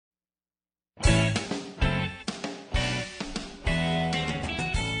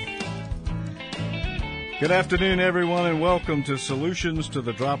Good afternoon, everyone, and welcome to Solutions to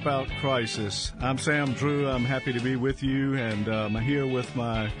the Dropout Crisis. I'm Sam Drew. I'm happy to be with you, and I'm here with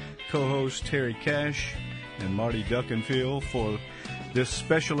my co-host Terry Cash and Marty Duckenfield for this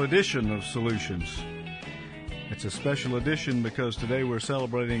special edition of Solutions. It's a special edition because today we're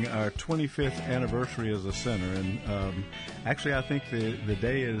celebrating our 25th anniversary as a center, and actually I think the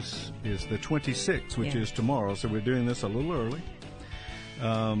day is the 26th, which is tomorrow, so we're doing this a little early.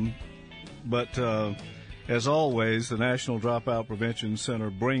 But as always, the National Dropout Prevention Center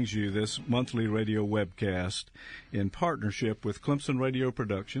brings you this monthly radio webcast in partnership with Clemson Radio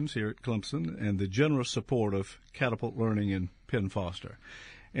Productions here at Clemson and the generous support of Catapult Learning in Penn Foster.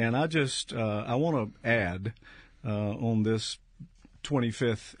 And I want to add on this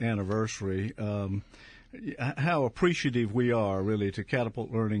 25th anniversary how appreciative we are really to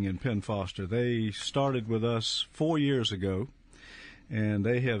Catapult Learning in Penn Foster. They started with us 4 years ago, and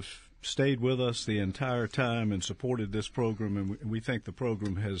they have stayed with us the entire time and supported this program, and we think the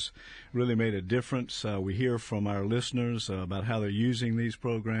program has really made a difference. We hear from our listeners about how they're using these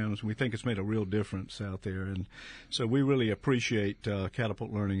programs. We think it's made a real difference out there, and so we really appreciate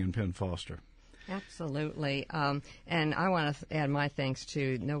Catapult Learning in Penn Foster. Absolutely. And I want to add my thanks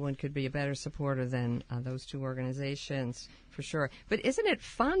to no one could be a better supporter than those two organizations, for sure. But isn't it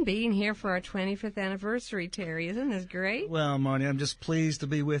fun being here for our 25th anniversary, Terry? Isn't this great? Well, Marty, I'm just pleased to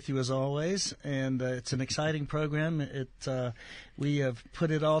be with you as always, and it's an exciting program. We have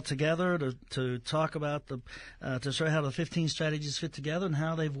put it all together to talk about to show how the 15 strategies fit together and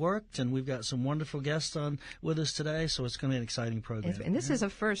how they've worked, and we've got some wonderful guests on with us today, so it's going to be an exciting program. And this is a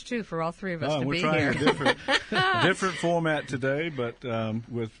first, too, for all three of us to be here. We're trying a different format today, but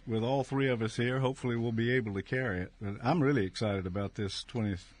with all three of us here, hopefully we'll be able to carry it. But I'm really excited about this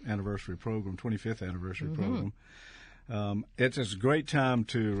 20th anniversary program, 25th anniversary program. It's a great time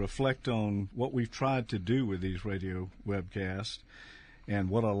to reflect on what we've tried to do with these radio webcasts and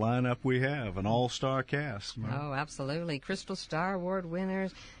what a lineup we have, an all-star cast. Oh, absolutely. Crystal Star Award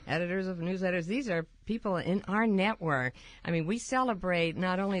winners, editors of newsletters. These are people in our network. I mean, we celebrate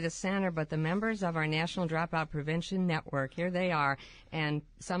not only the center, but the members of our National Dropout Prevention Network. Here they are, and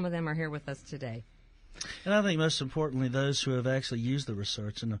some of them are here with us today. And I think most importantly, those who have actually used the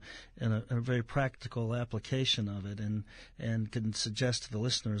research in a very practical application of it and can suggest to the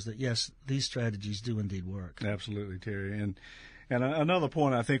listeners that, yes, these strategies do indeed work. Absolutely, Terry. And another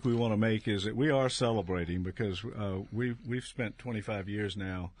point I think we want to make is that we are celebrating because we've spent 25 years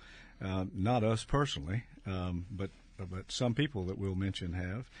now, not us personally, but some people that we'll mention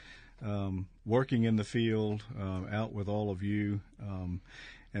have, working in the field, out with all of you.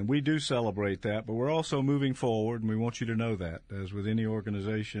 And we do celebrate that, but we're also moving forward, and we want you to know that. As with any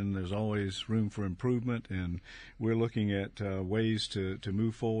organization, there's always room for improvement, and we're looking at ways to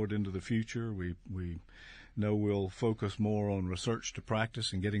move forward into the future. We know we'll focus more on research to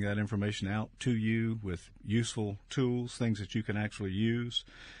practice and getting that information out to you with useful tools, things that you can actually use,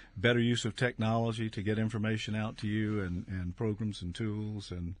 better use of technology to get information out to you, and programs and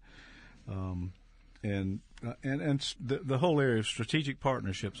tools, and the whole area of strategic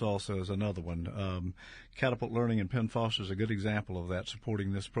partnerships also is another one. Catapult Learning in Penn Foster is a good example of that,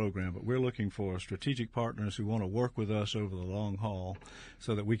 supporting this program. But we're looking for strategic partners who want to work with us over the long haul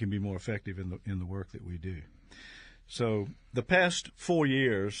so that we can be more effective in the work that we do. So the past 4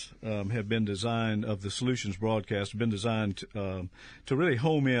 years have been designed, of the Solutions broadcast, have been designed to really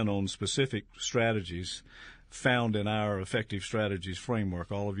home in on specific strategies found in our Effective Strategies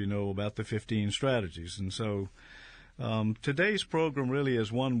framework. All of you know about the 15 strategies. And so today's program really is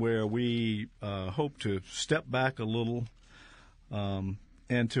one where we hope to step back a little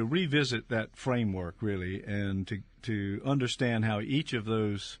and to revisit that framework, really, and to understand how each of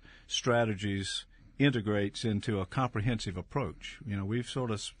those strategies integrates into a comprehensive approach. You know, we've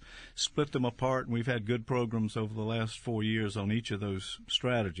sort of split them apart, and we've had good programs over the last 4 years on each of those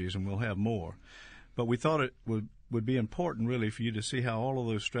strategies, and we'll have more. But we thought it would be important, really, for you to see how all of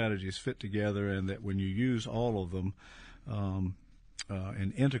those strategies fit together, and that when you use all of them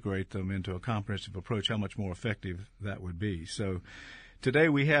and integrate them into a comprehensive approach, how much more effective that would be. So today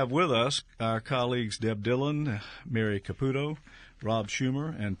we have with us our colleagues Deb Dillon, Mary Caputo, Rob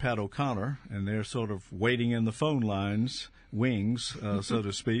Shumer, and Pat O'Connor, and they're sort of waiting in the phone lines, wings, so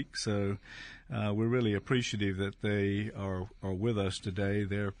to speak. So we're really appreciative that they are with us today.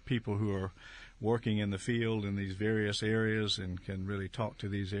 They're people who are working in the field in these various areas and can really talk to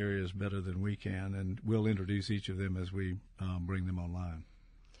these areas better than we can, and we'll introduce each of them as we bring them online.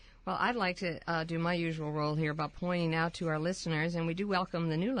 Well, I'd like to do my usual role here about pointing out to our listeners, and we do welcome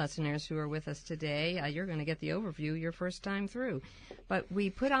the new listeners who are with us today. You're going to get the overview your first time through. But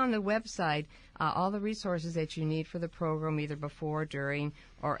we put on the website all the resources that you need for the program, either before, during,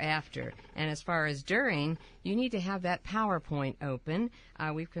 or after. And as far as during, you need to have that PowerPoint open.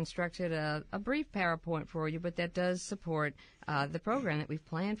 We've constructed a brief PowerPoint for you, but that does support the program that we've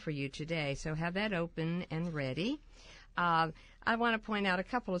planned for you today. So have that open and ready. I want to point out a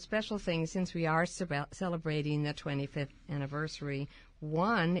couple of special things since we are celebrating the 25th anniversary.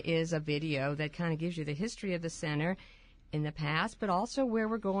 One is a video that kind of gives you the history of the center in the past, but also where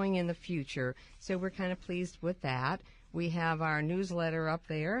we're going in the future. So we're kind of pleased with that. We have our newsletter up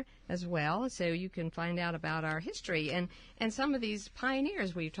there as well, so you can find out about our history and some of these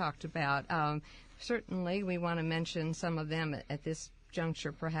pioneers we've talked about. Certainly, we want to mention some of them at this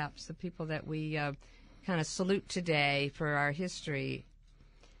juncture, perhaps, the people that we kind of salute today for our history.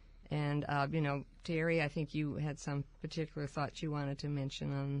 And, Terry, I think you had some particular thoughts you wanted to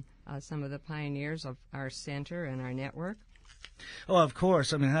mention on some of the pioneers of our center and our network. Oh, of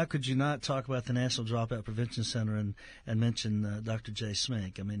course. I mean, how could you not talk about the National Dropout Prevention Center and mention Dr. Jay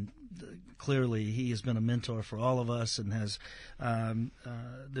Smink? I mean, clearly he has been a mentor for all of us and has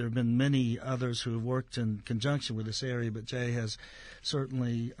there have been many others who have worked in conjunction with this area, but Jay has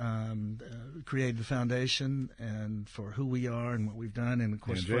certainly created the foundation and for who we are and what we've done. And, of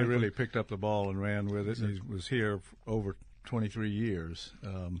course, Jay really picked up the ball and ran with it. He was here for over 23 years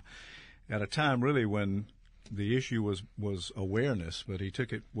at a time really when the issue was awareness, but he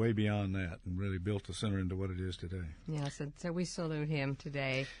took it way beyond that and really built the center into what it is today. Yes, so we salute him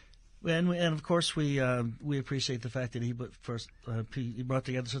today. And of course we appreciate the fact that he brought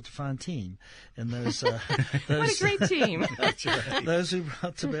together such a fine team, and those what a great team! That's right. Those who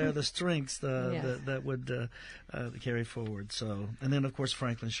brought to bear the strengths that would carry forward. So, and then of course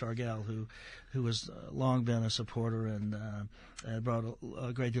Franklin Shargell, who has long been a supporter and brought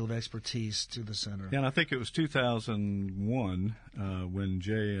a great deal of expertise to the center. Yeah, and I think it was 2001 when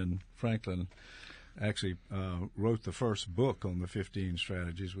Jay and Franklin actually wrote the first book on the 15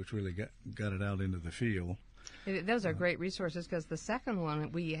 strategies, which really got it out into the field. Those are great resources because the second one,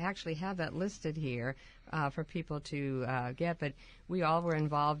 we actually have that listed here for people to get, but we all were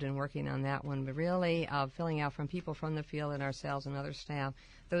involved in working on that one, but really filling out from people from the field and ourselves and other staff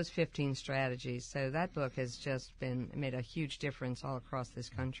those 15 strategies. So that book has just made a huge difference all across this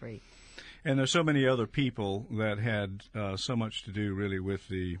country. And there's so many other people that had so much to do really with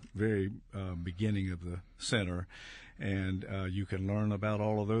the very beginning of the center. And you can learn about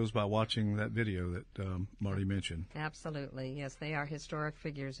all of those by watching that video that Marty mentioned. Absolutely. Yes, they are historic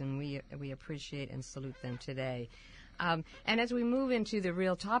figures, and we appreciate and salute them today. And as we move into the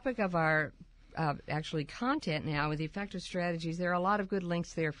real topic of our actually content now with the effective strategies, there are a lot of good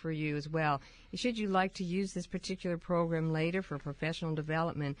links there for you as well. Should you like to use this particular program later for professional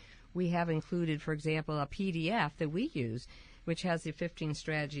development, we have included, for example, a PDF that we use, which has the 15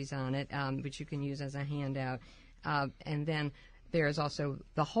 strategies on it, which you can use as a handout. And then there is also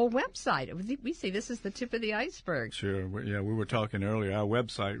the whole website. We see this is the tip of the iceberg. Sure. We were talking earlier. Our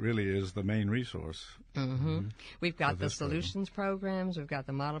website really is the main resource. Mm-hmm. We've got the solutions programs. We've got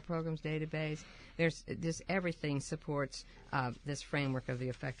the model programs database. There's everything supports this framework of the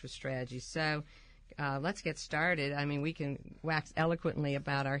effective strategy. So let's get started. I mean, we can wax eloquently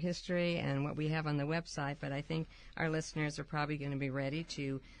about our history and what we have on the website, but I think our listeners are probably going to be ready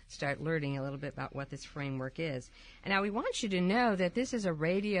to start learning a little bit about what this framework is. And now we want you to know that this is a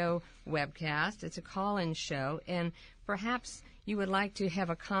radio webcast. It's a call-in show, and perhaps you would like to have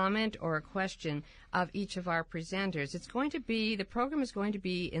a comment or a question of each of our presenters. The program is going to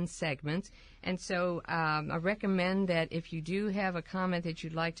be in segments, and so I recommend that if you do have a comment that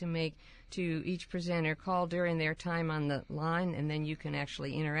you'd like to make to each presenter, call during their time on the line, and then you can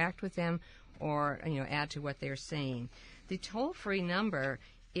actually interact with them or add to what they're saying. The toll-free number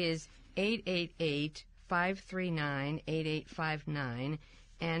is 888-539-8859.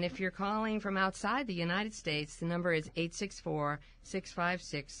 And if you're calling from outside the United States, the number is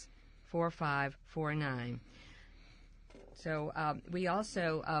 864-656-4549. So we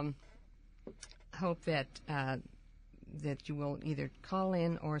also hope that you will either call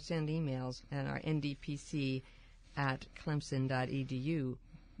in or send emails at our ndpc@clemson.edu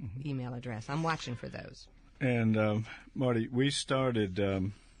email address. I'm watching for those. And, Marty, we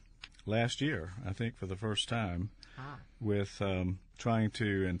started last year, I think, for the first time, with trying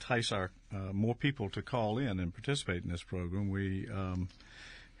to entice more people to call in and participate in this program. We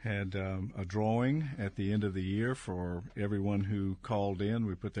had a drawing at the end of the year for everyone who called in.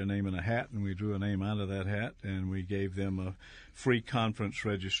 We put their name in a hat, and we drew a name out of that hat, and we gave them a free conference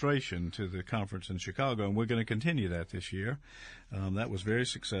registration to the conference in Chicago, and we're going to continue that this year. That was very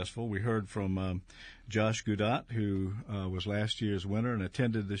successful. We heard from Josh Goudat, who was last year's winner and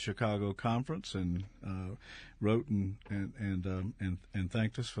attended the Chicago conference, and wrote and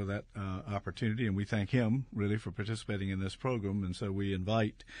thanked us for that opportunity, and we thank him really for participating in this program. And so we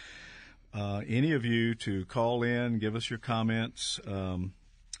invite any of you to call in, give us your comments, and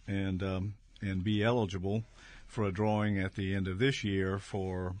be eligible for a drawing at the end of this year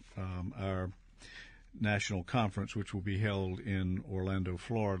for our national conference, which will be held in Orlando,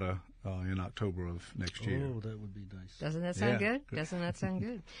 Florida, in October of next year. Oh, that would be nice. Doesn't that sound good? Doesn't that sound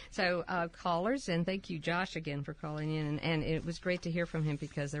good? So, callers, and thank you, Josh, again, for calling in. And it was great to hear from him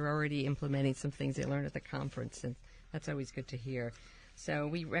because they're already implementing some things they learned at the conference, and that's always good to hear. So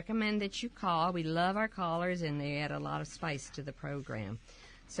we recommend that you call. We love our callers, and they add a lot of spice to the program.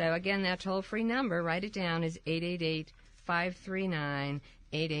 So, again, that toll-free number, write it down, is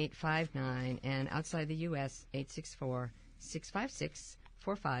 888-539-8859, and outside the U.S.,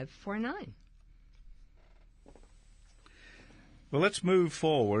 864-656-4549. Well, let's move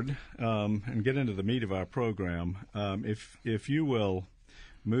forward and get into the meat of our program. If you will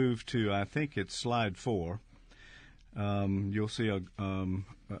move to, I think it's slide 4, you'll see a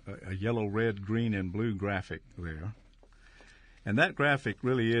yellow, red, green, and blue graphic there. And that graphic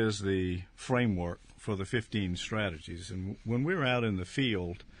really is the framework for the 15 strategies. And when we're out in the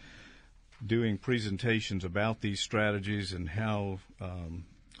field doing presentations about these strategies and how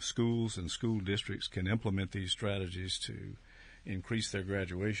schools and school districts can implement these strategies to increase their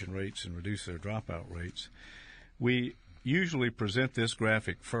graduation rates and reduce their dropout rates, we usually present this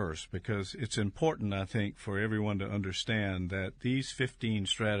graphic first because it's important, I think, for everyone to understand that these 15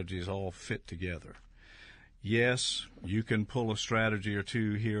 strategies all fit together. Yes, you can pull a strategy or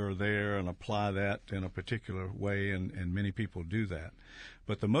two here or there and apply that in a particular way, and many people do that.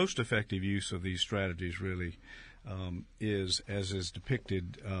 But the most effective use of these strategies really is as is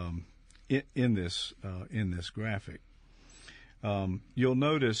depicted in this graphic. You'll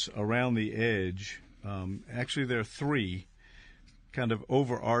notice around the edge, actually there are 3 kind of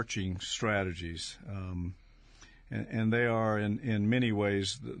overarching strategies, and they are in many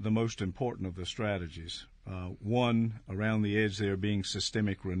ways the most important of the strategies. One, around the edge there being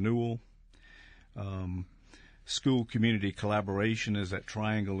systemic renewal. School community collaboration is that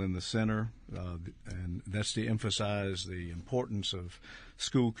triangle in the center, and that's to emphasize the importance of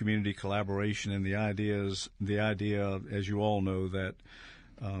school community collaboration and the idea, as you all know, that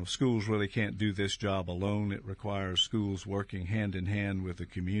schools really can't do this job alone. It requires schools working hand in hand with the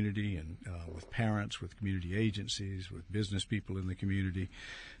community and with parents, with community agencies, with business people in the community,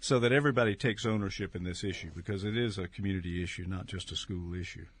 so that everybody takes ownership in this issue, because it is a community issue, not just a school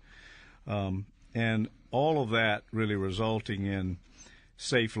issue. And all of that really resulting in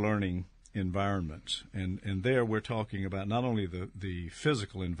safe learning environments. And there we're talking about not only the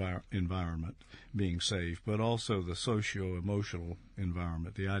physical environment being safe, but also the socio-emotional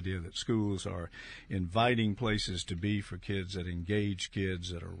environment, the idea that schools are inviting places to be for kids, that engage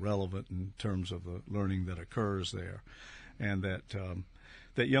kids, that are relevant in terms of the learning that occurs there, and that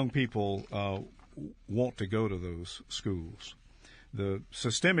young people want to go to those schools. The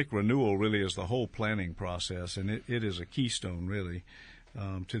systemic renewal really is the whole planning process, and it is a keystone, really,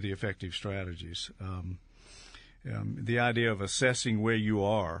 to the effective strategies. The idea of assessing where you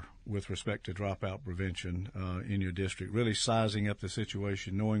are with respect to dropout prevention in your district, really sizing up the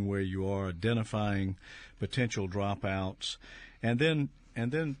situation, knowing where you are, identifying potential dropouts, and then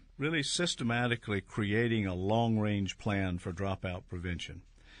really systematically creating a long-range plan for dropout prevention.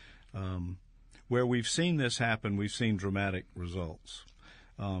 Where we've seen this happen, we've seen dramatic results.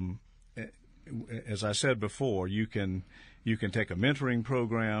 As I said before, you can take a mentoring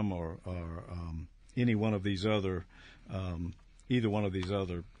program or any one of these other either one of these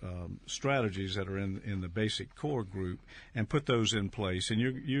other strategies that are in the basic core group and put those in place, and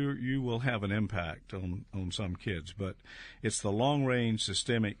you will have an impact on some kids. But it's the long range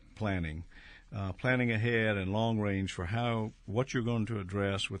systemic planning. Planning ahead and long range for what you're going to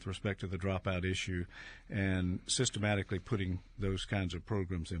address with respect to the dropout issue, and systematically putting those kinds of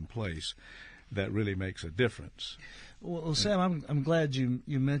programs in place that really makes a difference. Well, Sam, I'm glad you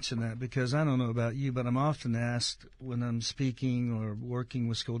mentioned that, because I don't know about you, but I'm often asked when I'm speaking or working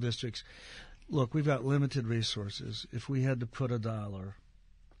with school districts, look, we've got limited resources. If we had to put $1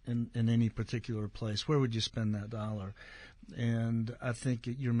 in any particular place? Where would you spend that dollar? And I think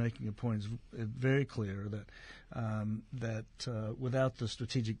you're making a point. It's very clear that without the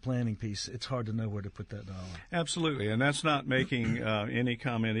strategic planning piece, it's hard to know where to put that dollar. Absolutely, and that's not making any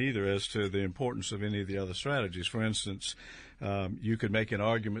comment either as to the importance of any of the other strategies. For instance, you could make an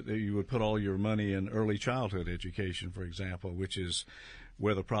argument that you would put all your money in early childhood education, for example, which is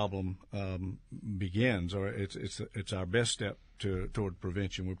where the problem begins, or it's our best step toward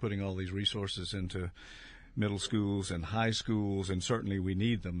prevention. We're putting all these resources into middle schools and high schools, and certainly we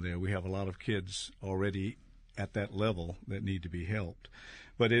need them there. We have a lot of kids already at that level that need to be helped.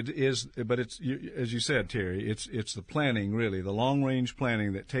 But it's as you said, Terry, it's the planning, really, the long-range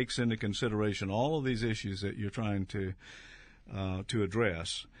planning that takes into consideration all of these issues that you're trying to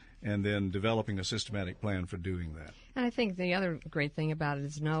address, and then developing a systematic plan for doing that. And I think the other great thing about it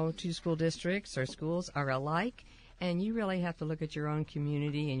is no two school districts or schools are alike, and you really have to look at your own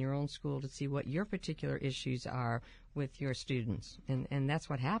community and your own school to see what your particular issues are with your students, and that's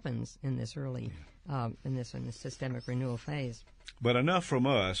what happens in this early in this systemic renewal phase. But enough from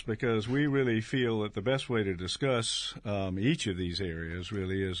us, because we really feel that the best way to discuss each of these areas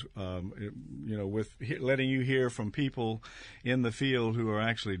really is, with letting you hear from people in the field who are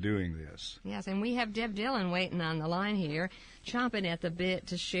actually doing this. Yes, and we have Deb Dillon waiting on the line here, chomping at the bit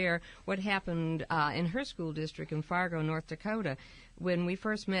to share what happened in her school district in Fargo, North Dakota. When we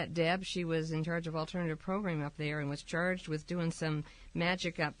first met Deb, she was in charge of alternative program up there and was charged with doing some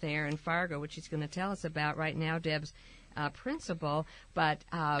magic up there in Fargo, which she's going to tell us about right now. Deb's principal, but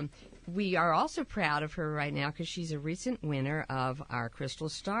we are also proud of her right now because she's a recent winner of our Crystal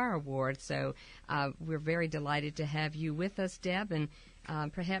Star Award. So we're very delighted to have you with us, Deb, and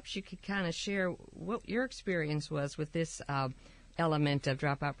perhaps you could kind of share what your experience was with this element of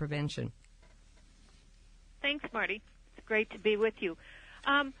dropout prevention. Thanks, Marty. It's great to be with you.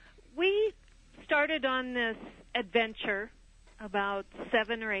 We started on this adventure about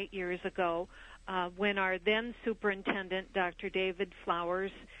 7 or 8 years ago when our then superintendent, Dr. David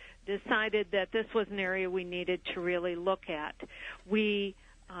Flowers, decided that this was an area we needed to really look at. We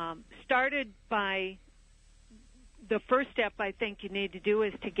started by the first step I think you need to do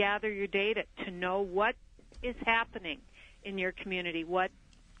is to gather your data, to know what is happening in your community, what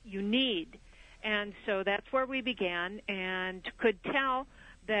you need. And so that's where we began, and could tell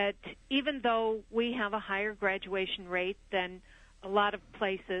that even though we have a higher graduation rate than a lot of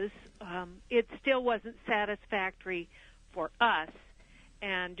places, it still wasn't satisfactory for us.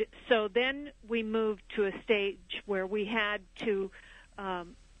 And so then we moved to a stage where we had to,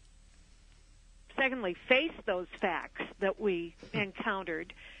 secondly, face those facts that we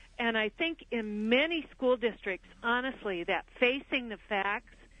encountered. And I think in many school districts, honestly, that facing the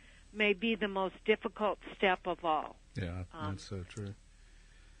facts may be the most difficult step of all. Yeah, that's so true.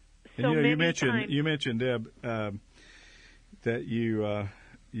 So and you mentioned, Deb, that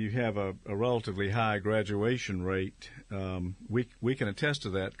you have a relatively high graduation rate. We can attest to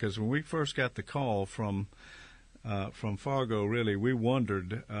that because when we first got the call from Fargo, really we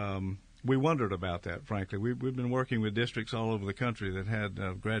wondered about that. Frankly, we've been working with districts all over the country that had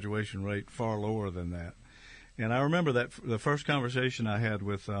a graduation rate far lower than that. And I remember that the first conversation I had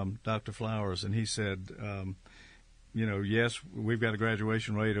with Dr. Flowers, and he said, yes, we've got a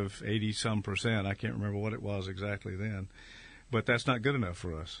graduation rate of 80-some%. I can't remember what it was exactly then. But that's not good enough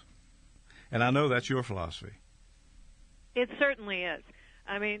for us. And I know that's your philosophy. It certainly is.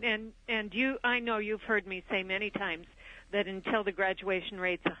 I mean, and I know you've heard me say many times that until the graduation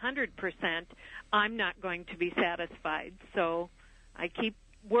rate's 100%, I'm not going to be satisfied. So I keep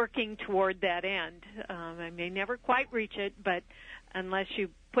working toward that end. I may never quite reach it, but unless you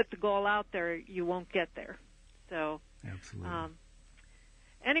put the goal out there, you won't get there. So, absolutely.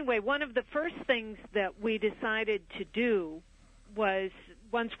 Anyway, one of the first things that we decided to do was,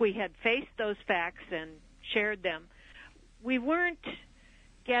 once we had faced those facts and shared them, we weren't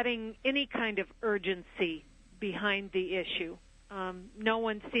getting any kind of urgency behind the issue. No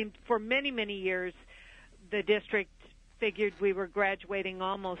one seemed, for many, many years, the district figured we were graduating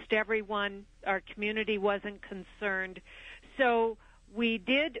almost everyone. Our community wasn't concerned. So we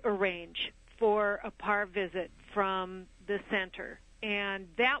did arrange for a PAR visit from the center, and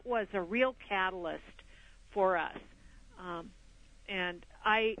that was a real catalyst for us. And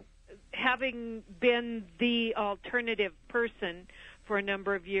I, having been the alternative person for a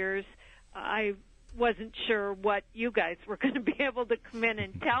number of years, I wasn't sure what you guys were going to be able to come in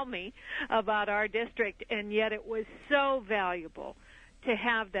and tell me about our district, and yet it was so valuable to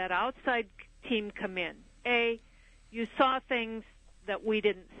have that outside team come in. You saw things that we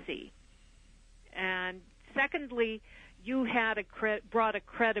didn't see. And secondly, you had brought a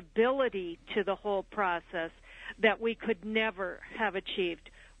credibility to the whole process that we could never have achieved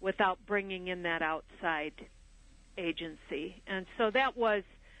without bringing in that outside agency. And so that was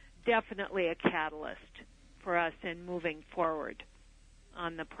definitely a catalyst for us in moving forward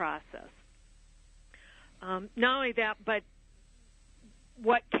on the process. Not only that, but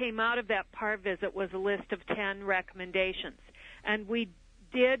what came out of that PAR visit was a list of 10 recommendations. And we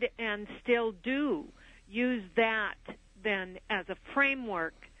did and still do use that then as a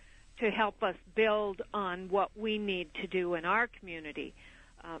framework to help us build on what we need to do in our community.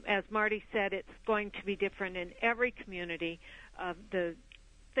 As Marty said, it's going to be different in every community. The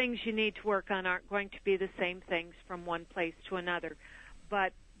things you need to work on aren't going to be the same things from one place to another.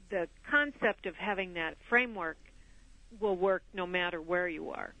 But the concept of having that framework will work no matter where you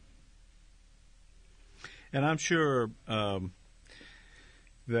are. And I'm sure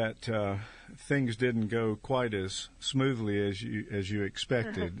that things didn't go quite as smoothly as you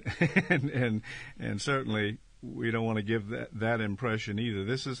expected, and certainly we don't want to give that impression either.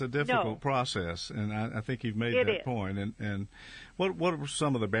 This is a difficult process, and I think you've made that point. And what were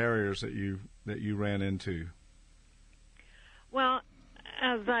some of the barriers that you ran into? Well,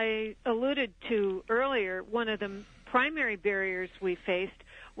 as I alluded to earlier, one of the primary barriers we faced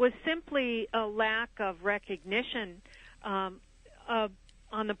was simply a lack of recognition on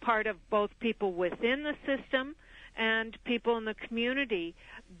the part of both people within the system and people in the community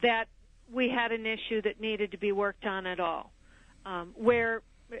that we had an issue that needed to be worked on at all. Where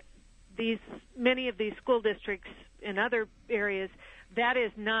many of these school districts in other areas, that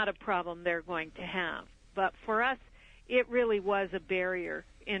is not a problem they're going to have. But for us, it really was a barrier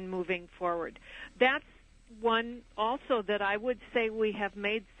in moving forward. That's one also that I would say we have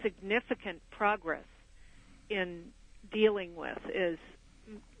made significant progress in dealing with, is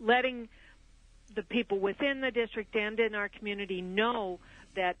letting the people within the district and in our community know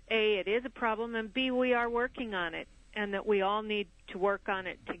that A, it is a problem, and B, we are working on it, and that we all need to work on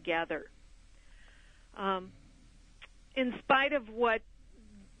it together. In spite of what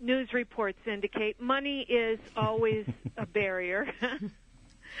news reports indicate, money is always a barrier.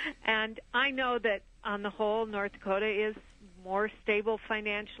 And I know that on the whole, North Dakota is more stable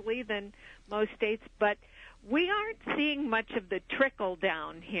financially than most states, but we aren't seeing much of the trickle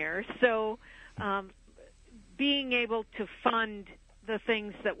down here. So being able to fund the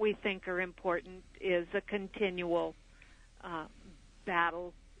things that we think are important is a continual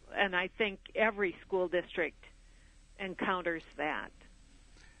battle, and I think every school district encounters that.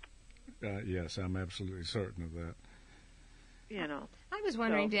 Yes, I'm absolutely certain of that. You know. I was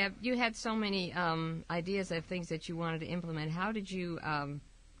wondering, Deb, you had so many ideas of things that you wanted to implement. How did you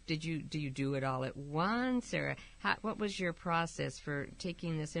do you do it all at once, or what was your process for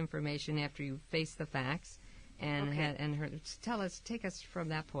taking this information after you faced the facts? And take us from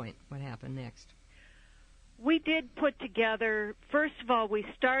that point. What happened next? We did put together. First of all, we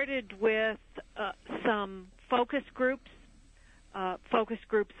started with some focus groups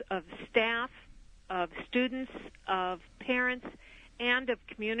of staff, of students, of parents, and of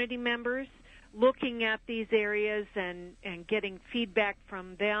community members, looking at these areas and getting feedback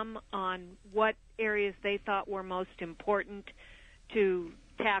from them on what areas they thought were most important to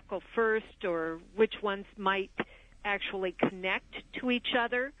tackle first, or which ones might actually connect to each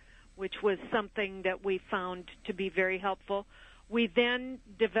other, which was something that we found to be very helpful. We then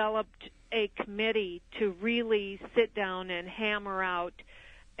developed a committee to really sit down and hammer out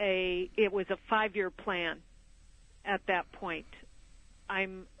it was a 5-year plan at that point.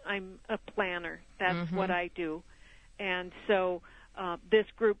 I'm a planner. That's what I do. And so this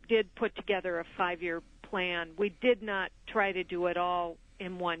group did put together a 5-year plan. We did not try to do it all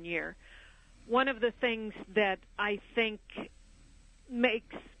in 1 year. One of the things that I think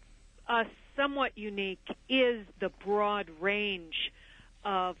makes us somewhat unique is the broad range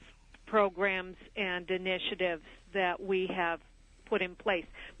of programs and initiatives that we have put in place,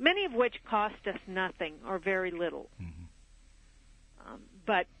 many of which cost us nothing or very little.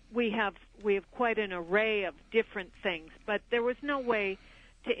 But we have quite an array of different things, but there was no way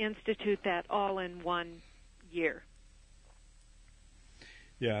to institute that all in 1 year.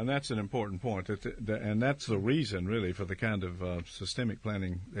 Yeah, and that's an important point, and that's the reason, really, for the kind of systemic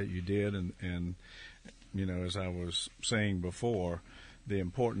planning that you did, and you know, as I was saying before, the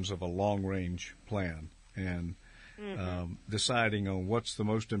importance of a long-range plan, and deciding on what's the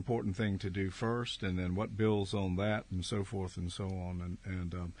most important thing to do first, and then what builds on that, and so forth and so on,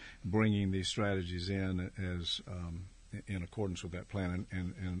 and bringing these strategies in as in accordance with that plan,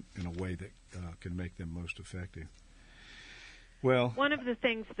 and in a way that can make them most effective. Well, one of the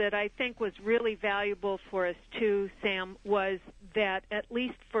things that I think was really valuable for us too, Sam, was that at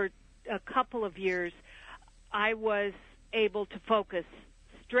least for a couple of years, I was able to focus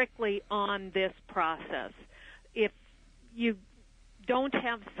strictly on this process. If you don't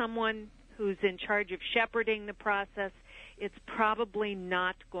have someone who's in charge of shepherding the process, it's probably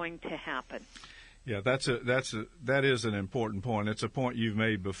not going to happen. Yeah, that is an important point. It's a point you've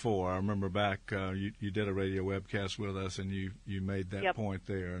made before. I remember back you did a radio webcast with us, and you made that point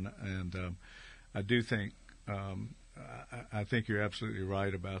there, and I do think I think you're absolutely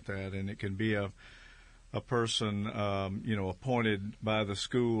right about that, and it can be a person appointed by the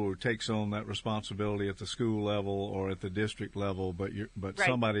school who takes on that responsibility at the school level or at the district level, but right.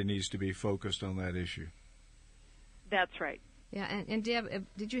 Somebody needs to be focused on that issue. That's right. Yeah, and Deb,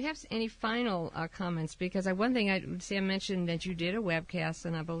 did you have any final comments? Because one thing Sam mentioned that you did a webcast,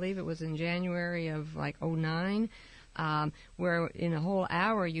 and I believe it was in January of 2009, where in a whole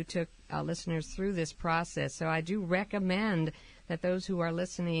hour you took listeners through this process. So I do recommend that those who are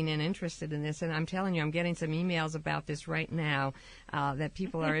listening and interested in this, and I'm telling you, I'm getting some emails about this right now, that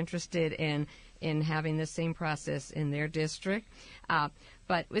people are interested in having the same process in their district.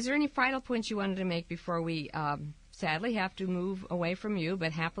 But was there any final points you wanted to make before we sadly have to move away from you,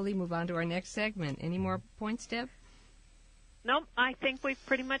 but happily move on to our next segment? Any more points, Deb? Nope, I think we've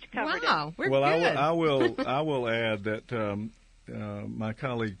pretty much covered it. Wow, we're good. I will add that my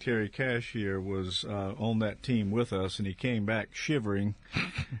colleague Terry Cash here was on that team with us, and he came back shivering.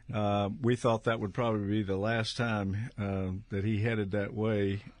 We thought that would probably be the last time that he headed that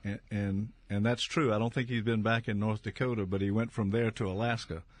way, and that's true. I don't think he's been back in North Dakota, but he went from there to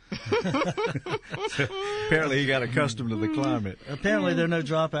Alaska. So apparently he got accustomed to the climate. Apparently there are no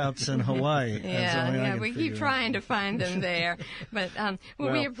dropouts in Hawaii. Yeah, we keep trying to find them there. But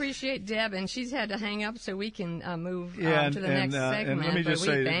we appreciate Deb, and she's had to hang up so we can move to the next segment. And let me just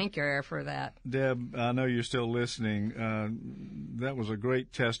say, thank her for that. Deb, I know you're still listening. That was a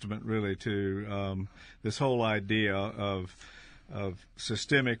great testament, really, to this whole idea of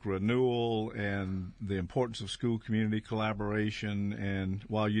systemic renewal and the importance of school community collaboration. And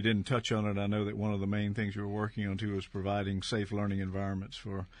while you didn't touch on it, I know that one of the main things you were working on too was providing safe learning environments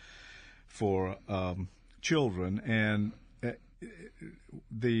for children. And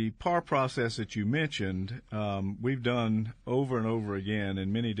the PAR process that you mentioned, we've done over and over again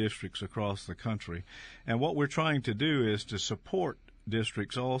in many districts across the country. And what we're trying to do is to support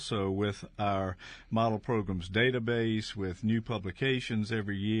districts also with our model programs database, with new publications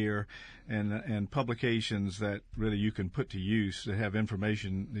every year, and publications that really you can put to use, that have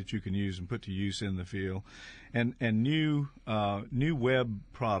information that you can use and put to use in the field, and new web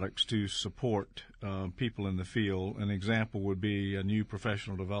products to support people in the field. An example would be a new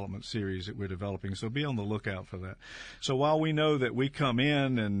professional development series that we're developing, so be on the lookout for that. So while we know that we come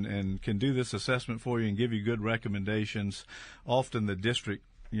in and can do this assessment for you and give you good recommendations, often the district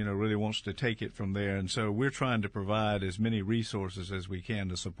really wants to take it from there, and so we're trying to provide as many resources as we can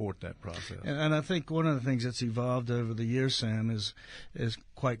to support that process. And I think one of the things that's evolved over the years, Sam, is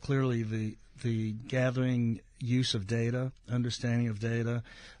quite clearly the gathering use of data, understanding of data.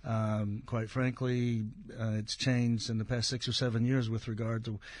 Quite frankly, it's changed in the past 6 or 7 years with regard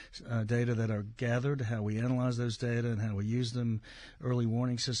to data that are gathered, how we analyze those data, and how we use them, early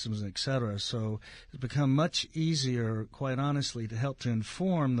warning systems, et cetera. So it's become much easier, quite honestly, to help to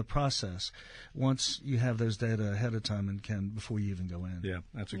inform the process once you have those data ahead of time and before you even go in. Yeah,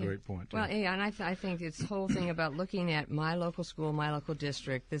 that's a great point, too. Well, yeah, and I think this whole thing about looking at my local school, my local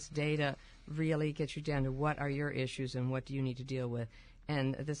district, this data really gets you down to what are your issues and what do you need to deal with.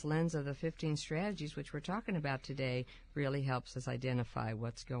 And this lens of the 15 strategies, which we're talking about today, really helps us identify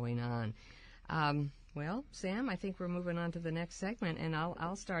what's going on. Well, Sam, I think we're moving on to the next segment, and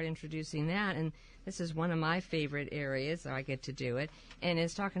I'll start introducing that. And this is one of my favorite areas, so I get to do it, and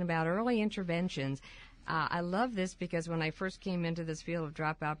it's talking about early interventions. I love this because when I first came into this field of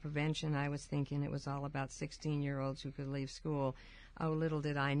dropout prevention, I was thinking it was all about 16-year-olds who could leave school. Oh, little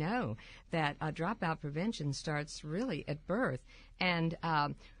did I know that dropout prevention starts really at birth. And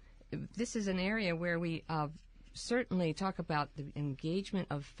this is an area where we certainly talk about the engagement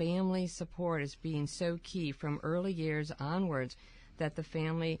of family support as being so key from early years onwards, that the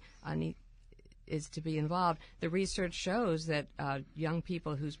family is to be involved. The research shows that young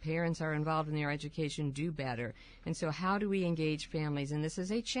people whose parents are involved in their education do better. And so how do we engage families? And this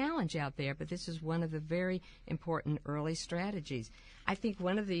is a challenge out there, but this is one of the very important early strategies. I think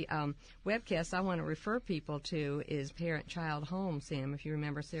one of the webcasts I want to refer people to is Parent-Child Home, Sam, if you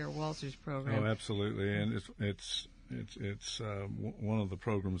remember Sarah Walser's program. Oh, absolutely. And it's It's one of the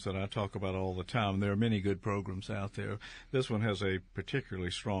programs that I talk about all the time. There are many good programs out there. This one has a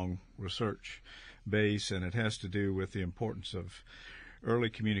particularly strong research base, and it has to do with the importance of early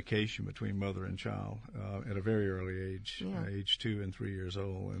communication between mother and child at a very early age, age 2 and 3 years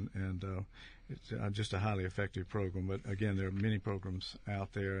old, and it's just a highly effective program. But again, there are many programs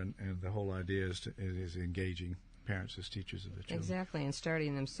out there, and the whole idea is engaging parents as teachers of the children. Exactly, and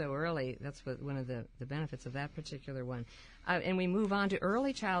starting them so early, that's one of the benefits of that particular one. And we move on to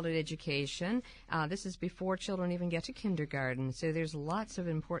early childhood education. This is before children even get to kindergarten, so there's lots of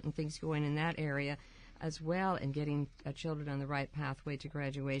important things going in that area as well, and getting children on the right pathway to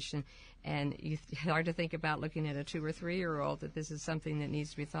graduation. And it's hard to think about looking at a 2 or 3 year old that this is something that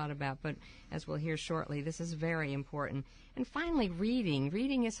needs to be thought about, but as we'll hear shortly, this is very important. And finally, reading.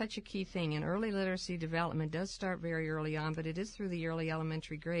 Reading is such a key thing, and early literacy development does start very early on, but it is through the early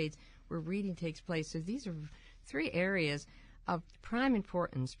elementary grades where reading takes place. So these are 3 areas of prime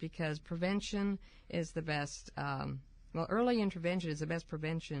importance, because prevention is the best early intervention is the best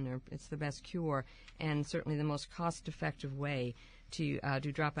prevention, or it's the best cure, and certainly the most cost-effective way to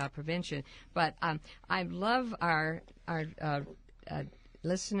do dropout prevention. But I love our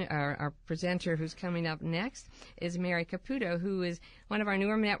listener, our presenter who's coming up next is Mary Caputo, who is one of our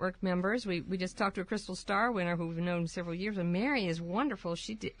newer network members. We just talked to a Crystal Star winner who we've known several years, and Mary is wonderful.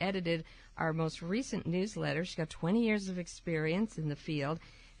 She edited our most recent newsletter. She's got 20 years of experience in the field,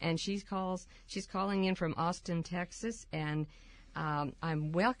 and she's calling in from Austin, Texas, and I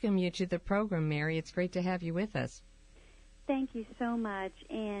welcome you to the program, Mary. It's great to have you with us. Thank you so much,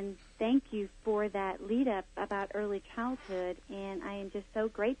 and thank you for that lead-up about early childhood, and I am just so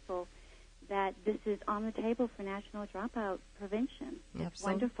grateful that this is on the table for national dropout prevention. It's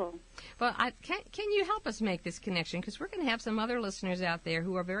Absolutely. Wonderful. Well, can you help us make this connection? Because we're going to have some other listeners out there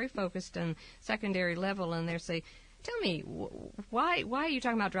who are very focused on secondary level, and they're saying, tell me, why are you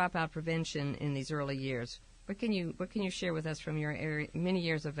talking about dropout prevention in these early years? What can you share with us from your area, many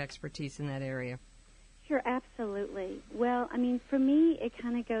years of expertise in that area? Sure, absolutely. Well, I mean, for me, it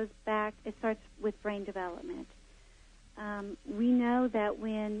kind of goes back, it starts with brain development. We know that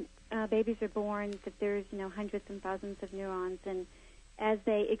when babies are born, that there's, hundreds and thousands of neurons, and as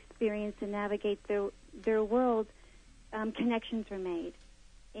they experience and navigate their world, connections are made.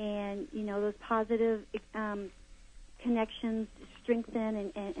 And, those positive connections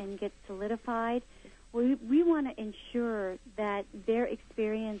strengthen and get solidified. We want to ensure that their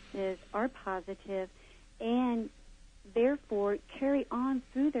experiences are positive and therefore carry on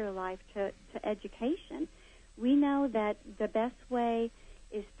through their life to education. We know that the best way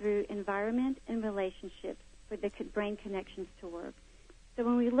is through environment and relationships for the brain connections to work. So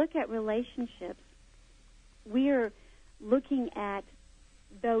when we look at relationships, we are looking at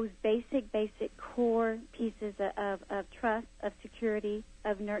those basic core pieces of trust, of security,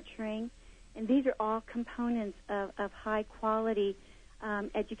 of nurturing, and these are all components of high-quality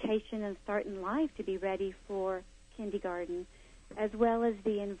education and start in life to be ready for kindergarten, as well as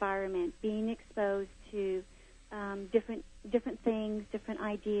the environment, being exposed to different things, different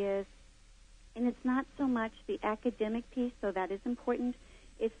ideas. And it's not so much the academic piece, though that is important.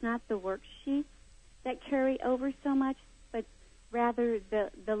 It's not the worksheets that carry over so much, but rather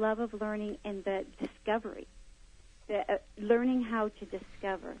the love of learning and the discovery, learning how to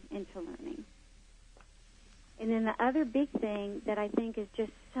discover into learning. And then the other big thing that I think is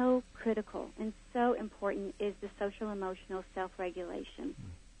just so critical and so important is the social-emotional self-regulation.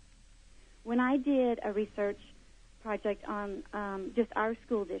 When I did a research project on just our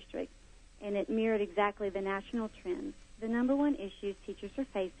school district, and it mirrored exactly the national trends, the number one issue teachers are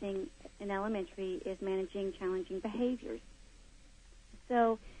facing in elementary is managing challenging behaviors.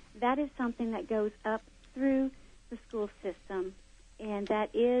 So that is something that goes up through the school system, and that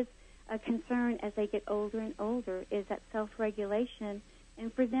is a concern as they get older and older, is that self-regulation,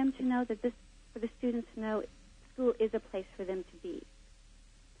 and for them to know that for the students to know school is a place for them to be.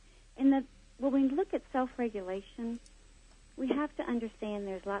 And when we look at self-regulation, we have to understand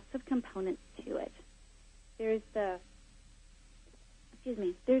there's lots of components to it. There's the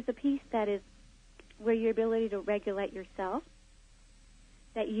piece that is where your ability to regulate yourself,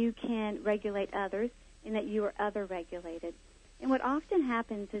 that you can regulate others, and that you are other-regulated. And what often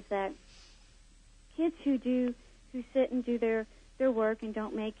happens is that kids who sit and do their work and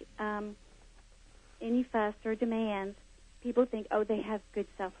don't make any fuss or demands, people think, they have good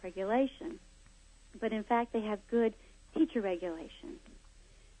self-regulation. But in fact, they have good teacher regulation.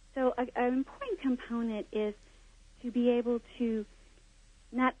 So an important component is to be able to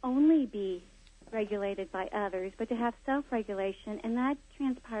not only be regulated by others, but to have self-regulation, and that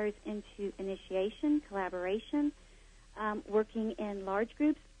transpires into initiation, collaboration, and also to have a working in large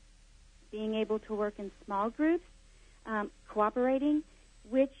groups, being able to work in small groups, cooperating,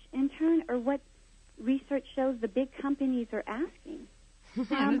 which in turn are what research shows the big companies are asking.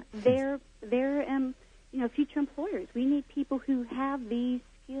 They're future employers. We need people who have these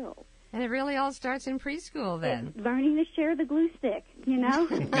skills. And it really all starts in preschool then. It's learning to share the glue stick,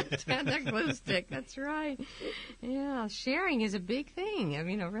 The glue stick, that's right. Yeah, sharing is a big thing. I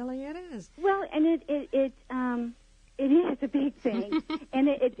mean, really it is. Well, and it is a big thing. And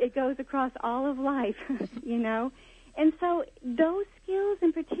it goes across all of life, And so those skills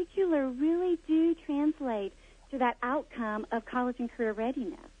in particular really do translate to that outcome of college and career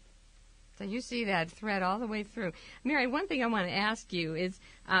readiness. So you see that thread all the way through. Mary, one thing I want to ask you is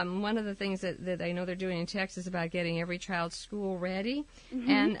one of the things that I know they're doing in Texas about getting every child school ready. Mm-hmm.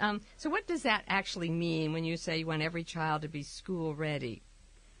 And so what does that actually mean when you say you want every child to be school ready?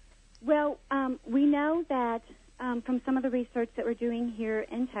 Well, we know that from some of the research that we're doing here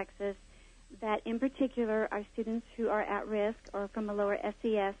in Texas, that in particular our students who are at risk or from a lower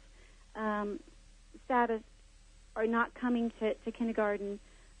SES status are not coming to kindergarten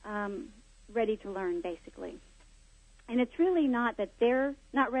ready to learn, basically. And it's really not that they're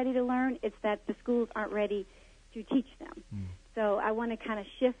not ready to learn, it's that the schools aren't ready to teach them. So I want to kind of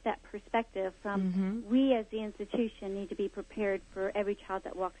shift that perspective from we as the institution need to be prepared for every child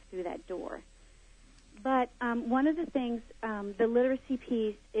that walks through that door. But one of the things, the literacy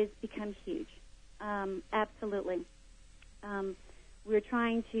piece is become huge. Absolutely. We're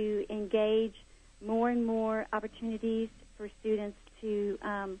trying to engage more and more opportunities for students to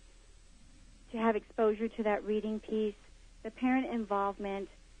have exposure to that reading piece. The parent involvement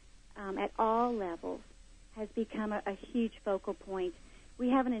at all levels has become a huge focal point. We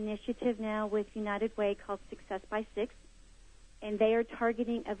have an initiative now with United Way called Success by Six, and they are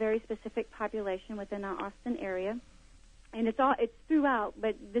targeting a very specific population within our Austin area. And it's throughout,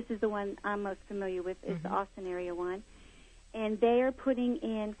 but this is the one I'm most familiar with, is the Austin area one. And they are putting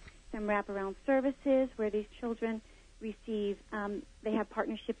in some wraparound services where these children receive, they have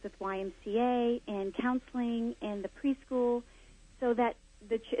partnerships with YMCA and counseling and the preschool, so that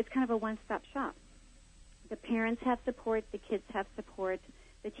it's kind of a one-stop shop. The parents have support, the kids have support,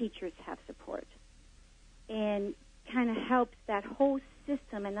 the teachers have support. And kind of helps that whole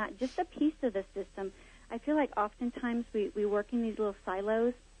system and not just a piece of the system. I feel like oftentimes we work in these little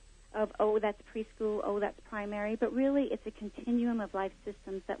silos of, that's preschool, that's primary, but really it's a continuum of life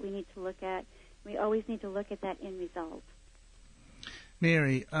systems that we need to look at. We always need to look at that end result.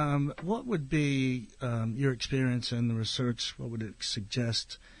 Mary, what would be your experience in the research? What would it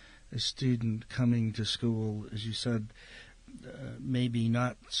suggest a student coming to school, as you said, maybe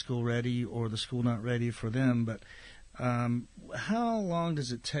not school ready or the school not ready for them, but how long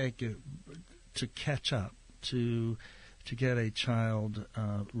does it take to catch up, to get a child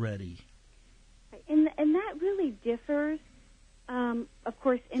ready? And that really differs, of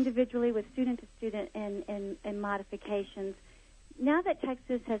course, individually with student to student and modifications. Now that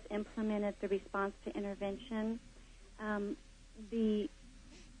Texas has implemented the response to intervention, the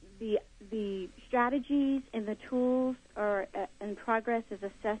strategies and the tools are in progress is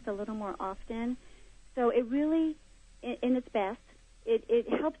assessed a little more often. So it really, in its best, it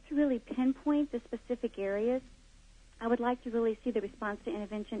helps to really pinpoint the specific areas. I would like to really see the response to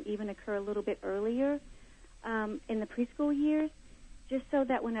intervention even occur a little bit earlier in the preschool years, just so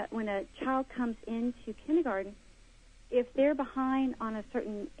that when a child comes into kindergarten, if they're behind on a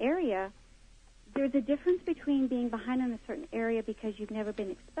certain area, there's a difference between being behind on a certain area because you've never been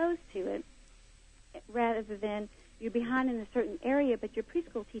exposed to it, rather than you're behind in a certain area, but your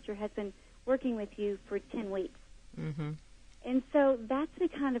preschool teacher has been working with you for 10 weeks. Mm-hmm. And so that's the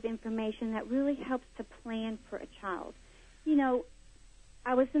kind of information that really helps to plan for a child.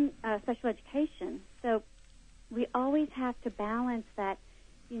 I was in special education, so we always have to balance that,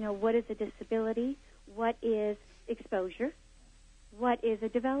 what is a disability, what is exposure, what is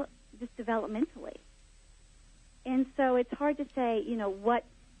just developmentally. And so it's hard to say, what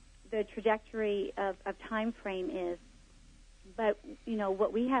the trajectory of time frame is. But,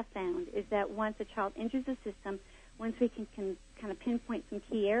 what we have found is that once a child enters the system, once we can kind of pinpoint some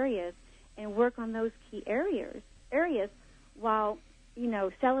key areas and work on those key areas while,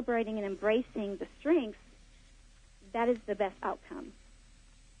 celebrating and embracing the strengths, that is the best outcome.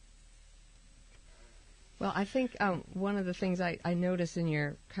 Well, I think one of the things I noticed in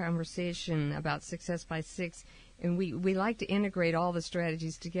your conversation about Success by Six, and we like to integrate all the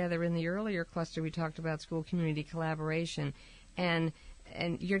strategies together. In the earlier cluster, we talked about school-community collaboration, and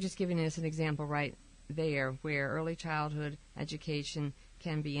you're just giving us an example right there where early childhood education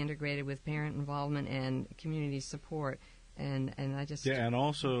can be integrated with parent involvement and community support. And I just and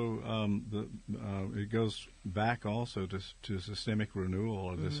also it goes back also to systemic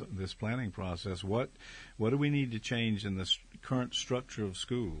renewal of this planning process. What do we need to change in this current structure of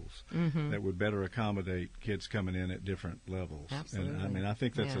schools that would better accommodate kids coming in at different levels? Absolutely. And I mean, I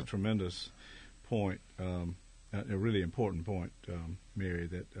think that's a tremendous point, a really important point, Mary,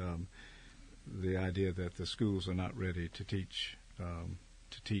 that the idea that the schools are not ready to teach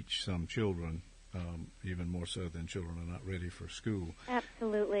some children. Even more so than children are not ready for school.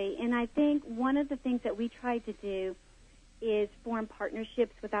 Absolutely. And I think one of the things that we tried to do is form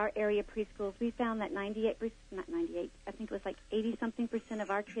partnerships with our area preschools. We found that 98%, not 98, I think it was like 80-something% of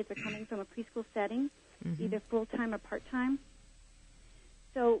our kids are coming from a preschool setting, either full-time or part-time.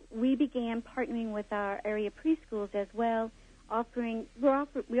 So we began partnering with our area preschools as well,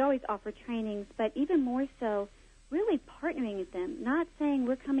 we always offer trainings, but even more so, really partnering with them, not saying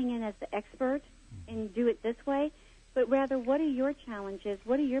we're coming in as the expert and do it this way, but rather what are your challenges,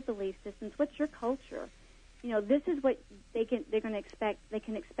 what are your belief systems, what's your culture? This is what they can expect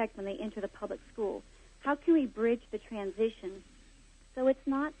when they enter the public school. How can we bridge the transition so it's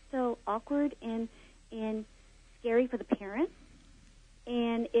not so awkward and scary for the parents,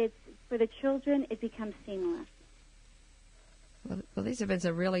 and it's for the children it becomes seamless. Well, these have been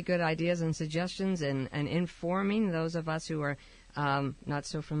some really good ideas and suggestions and informing those of us who are not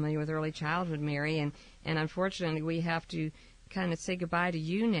so familiar with early childhood, Mary. And unfortunately, we have to kind of say goodbye to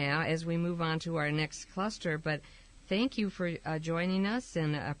you now as we move on to our next cluster. But thank you for joining us,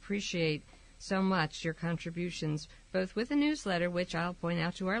 and appreciate so much your contributions, both with the newsletter, which I'll point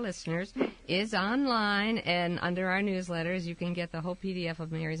out to our listeners, is online, and under our newsletters you can get the whole PDF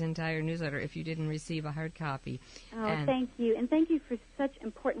of Mary's entire newsletter if you didn't receive a hard copy. Thank you. And thank you for such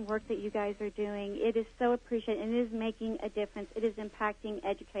important work that you guys are doing. It is so appreciated, and it is making a difference. It is impacting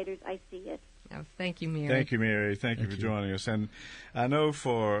educators. I see it. Oh, thank you, Mary. Thank you, Mary. Thank you for joining us. And I know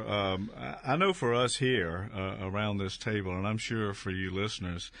for us here around this table, and I'm sure for you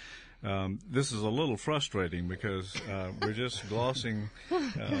listeners, this is a little frustrating because we're just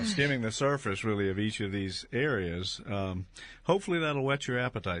skimming the surface, really, of each of these areas. Hopefully that'll whet your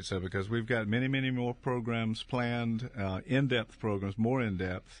appetite, so because we've got many, many more programs planned, in-depth programs, more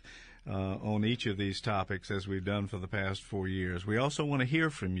in-depth, on each of these topics as we've done for the past 4 years. We also want to hear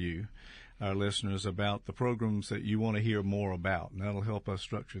from you, our listeners, about the programs that you want to hear more about, and that'll help us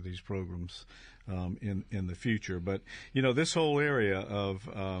structure these programs in the future. But, this whole area of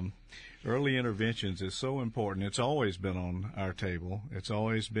early interventions is so important. It's always been on our table. It's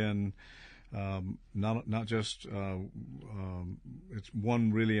always been not just it's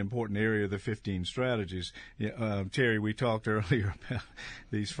one really important area of the 15 strategies. Terry, we talked earlier about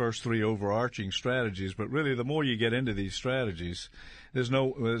these first 3 overarching strategies, but really the more you get into these strategies, there's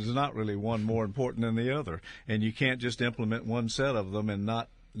not really one more important than the other, and you can't just implement one set of them and not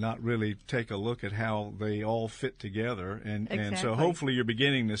really take a look at how they all fit together. And so hopefully you're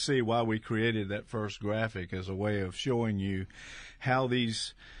beginning to see why we created that first graphic as a way of showing you how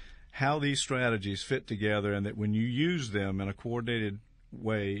these strategies fit together, and that when you use them in a coordinated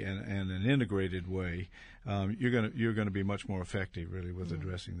way and an integrated way, you're going to be much more effective, really, with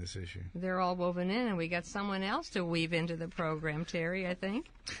addressing this issue. They're all woven in, and we got someone else to weave into the program, Terry, I think.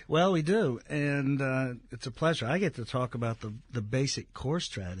 Well, we do, and it's a pleasure. I get to talk about the basic core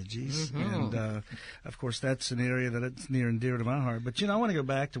strategies, and of course that's an area that it's near and dear to my heart. But I want to go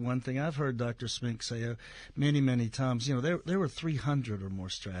back to one thing I've heard Dr. Smink say many, many times. There were 300 or more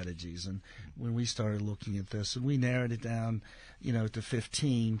strategies, and when we started looking at this, and we narrowed it down, to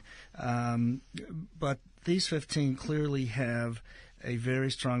 15, but these 15 clearly have a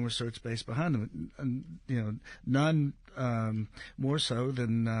very strong research base behind them, and none more so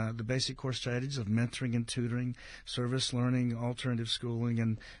than the basic core strategies of mentoring and tutoring, service learning, alternative schooling,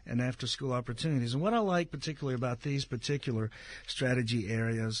 and after-school opportunities. And what I like particularly about these particular strategy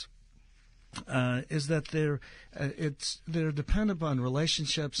areas is that they're dependent upon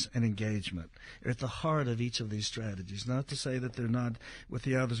relationships and engagement. They're at the heart of each of these strategies. Not to say that they're not with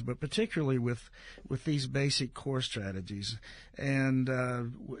the others, but particularly with these basic core strategies. And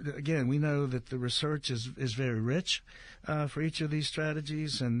again, we know that the research is very rich for each of these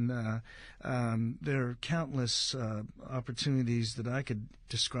strategies, and there are countless opportunities that I could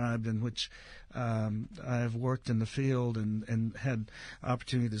describe in which I have worked in the field and had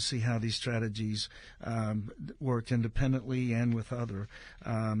opportunity to see how these strategies worked independently and with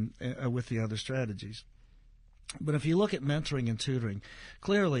the other strategies. But if you look at mentoring and tutoring,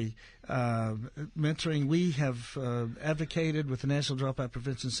 clearly, mentoring, we have advocated with the National Dropout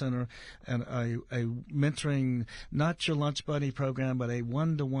Prevention Center and a mentoring, not your lunch buddy program, but a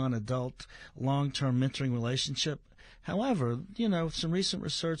one-to-one adult long-term mentoring relationship. However, some recent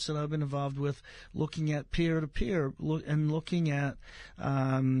research that I've been involved with, looking at peer-to-peer and looking at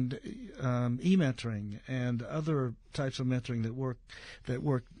e-mentoring and other types of mentoring that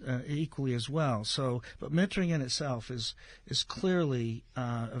work equally as well. So, but mentoring in itself is clearly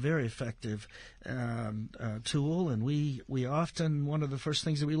a very effective tool, and we often, one of the first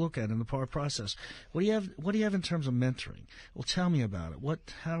things that we look at in the PAR process, what do you have in terms of mentoring? Well, tell me about it.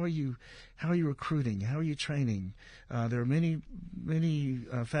 How are you recruiting? How are you training? There are many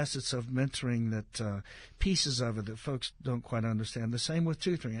facets of mentoring that pieces of it that folks don't quite understand. The same with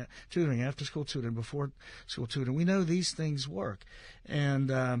tutoring, after school tutoring, before school tutoring. We know these things work, and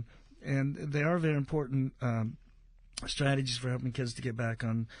they are very important strategies for helping kids to get back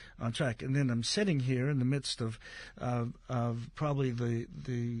on track. And then I'm sitting here in the midst of probably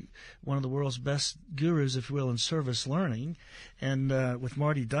the one of the world's best gurus, if you will, in service learning, and with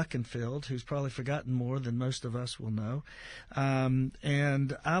Marty Duckenfield, who's probably forgotten more than most of us will know.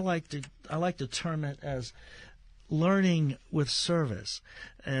 And I like to term it as learning with service.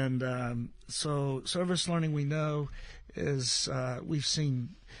 And so service learning, we know, is we've seen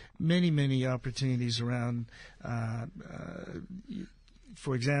many opportunities around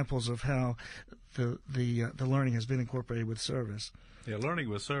for examples of how the learning has been incorporated with service. Yeah, learning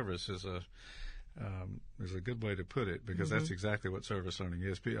with service is a good way to put it, because that's exactly what service learning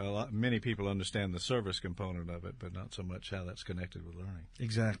is. Many people understand the service component of it, but not so much how that's connected with learning.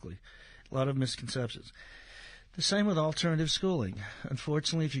 Exactly. A lot of misconceptions. The same with alternative schooling.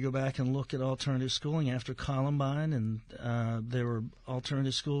 Unfortunately, if you go back and look at alternative schooling after Columbine, and there were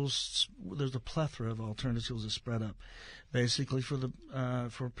alternative schools, there's a plethora of alternative schools that spread up, basically for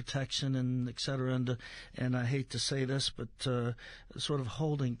protection and et cetera, and I hate to say this, but sort of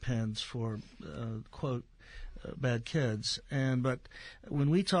holding pens for quote bad kids. But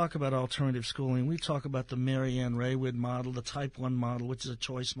when we talk about alternative schooling, we talk about the Marianne Raywood model, the Type 1 model, which is a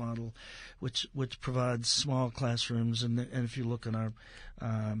choice model, which provides small classrooms. And if you look in our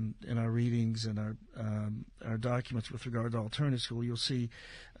readings and our documents with regard to alternative school, you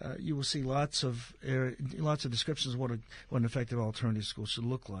will see lots of descriptions of what an effective alternative school should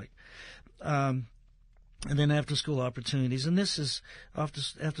look like. And then after-school opportunities, and this is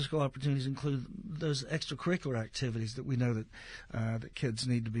after-school opportunities include those extracurricular activities that we know that kids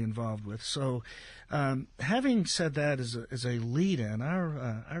need to be involved with. So, having said that as a lead-in,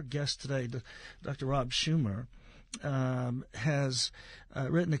 our guest today, Dr. Rob Shumer, has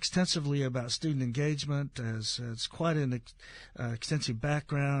written extensively about student engagement, has quite an extensive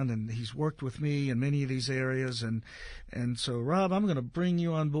background, and he's worked with me in many of these areas. And so, Rob, I'm going to bring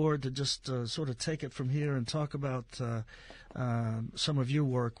you on board to just sort of take it from here and talk about some of your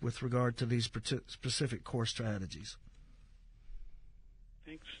work with regard to these specific core strategies.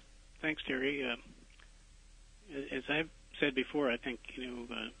 Thanks, Terry. As I've said before, I think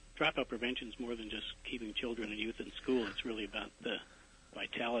dropout prevention is more than just keeping children and youth in school. It's really about the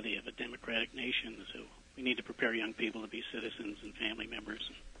vitality of a democratic nation. So we need to prepare young people to be citizens and family members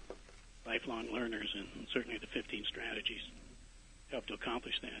and lifelong learners, and certainly the 15 strategies help to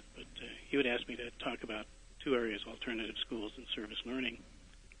accomplish that. But you had asked me to talk about two areas, alternative schools and service learning,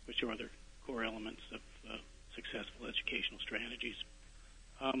 which are the core elements of successful educational strategies.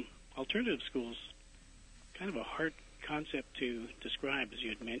 Alternative schools, kind of a hard concept to describe, as you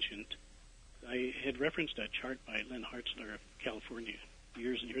had mentioned. I had referenced a chart by Lynn Hartzler of California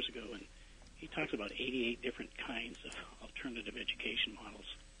years and years ago, and he talks about 88 different kinds of alternative education models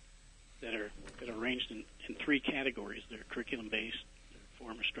that are arranged in three categories. They're curriculum-based, they're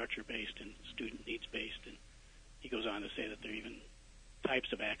form or structure-based, and student needs-based. And he goes on to say that there are even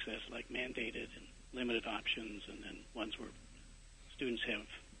types of access like mandated and limited options, and then ones where students have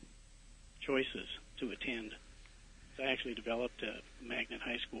choices to attend. I actually developed a magnet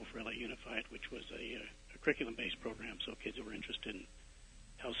high school for LA Unified, which was a curriculum-based program, so kids who were interested in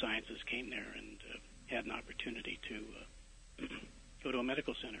health sciences came there and had an opportunity to go to a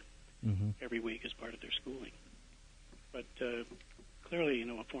medical center every week as part of their schooling. But clearly,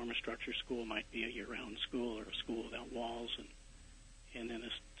 a form or structure school might be a year-round school or a school without walls, and then a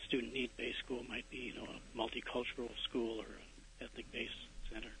student need-based school might be, a multicultural school or an ethnic-based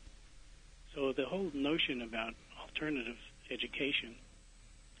center. So the whole notion about alternative education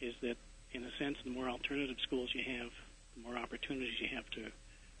is that, in a sense, the more alternative schools you have, the more opportunities you have to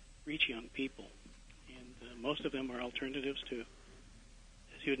reach young people. And most of them are alternatives to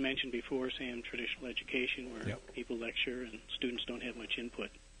as you had mentioned before, Sam, traditional education where people lecture and students don't have much input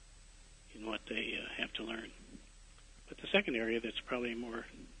in what they have to learn. But the second area that's probably more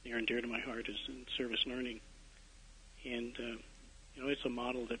near and dear to my heart is in service learning. And, it's a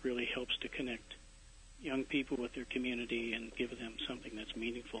model that really helps to connect young people with their community and give them something that's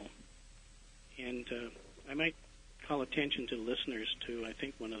meaningful. And I might call attention to listeners to, I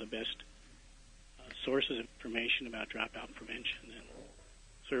think, one of the best sources of information about dropout prevention and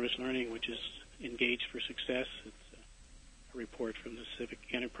service learning, which is Engaged for Success. It's a report from the Civic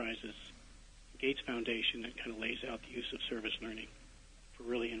Enterprises Gates Foundation that kind of lays out the use of service learning for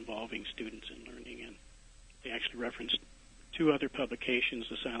really involving students in learning. And they actually referenced two other publications,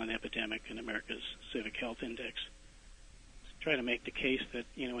 The Silent Epidemic and America's Civic Health Index, to try to make the case that,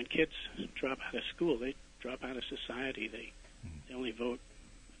 when kids drop out of school, they drop out of society. They only vote.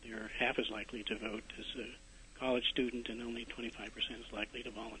 They're half as likely to vote as a college student, and only 25% is likely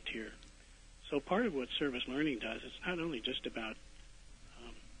to volunteer. So part of what service learning does, it's not only just about,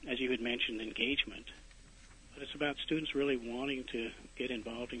 as you had mentioned, engagement, but it's about students really wanting to get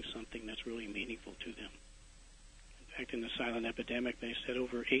involved in something that's really meaningful to them. In fact, in the Silent Epidemic, they said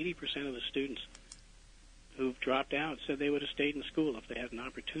over 80% of the students who've dropped out said they would have stayed in school if they had an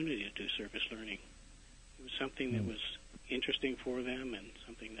opportunity to do service learning. It was something that was interesting for them and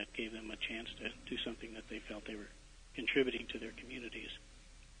something that gave them a chance to do something that they felt they were contributing to their communities.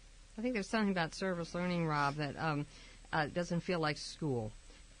 I think there's something about service learning, Rob, that doesn't feel like school.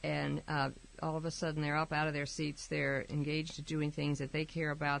 And all of a sudden they're up out of their seats, they're engaged in doing things that they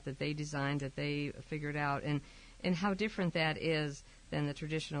care about, that they designed, that they figured out, and how different that is than the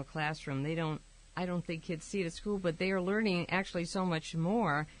traditional classroom. I don't think kids see it at school, but they are learning actually so much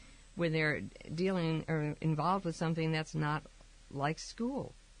more when they're dealing or involved with something that's not like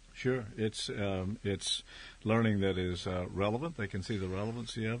school. Sure. It's learning that is relevant. They can see the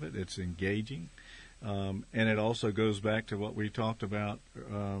relevancy of it. It's engaging. And it also goes back to what we talked about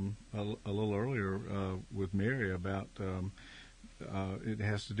a little earlier with Mary about it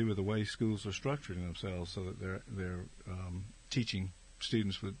has to do with the way schools are structuring themselves so that they're teaching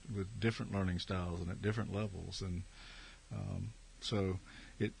students with different learning styles and at different levels. And so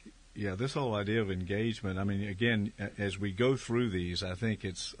this whole idea of engagement, I mean, again, as we go through these, I think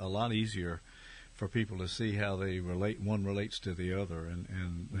it's a lot easier for people to see how they relate, one relates to the other,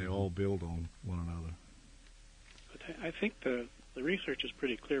 and they all build on one another. But I think the research is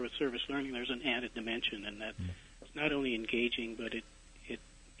pretty clear with service learning. There's an added dimension in that it's not only engaging, but it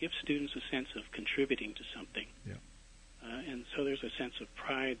gives students a sense of contributing to something. Yeah. And so there's a sense of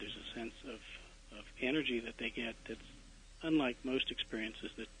pride, there's a sense of energy that they get that's unlike most experiences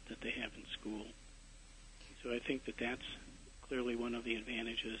that they have in school. So I think that's clearly one of the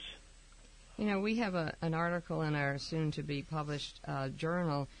advantages. We have an article in our soon-to-be-published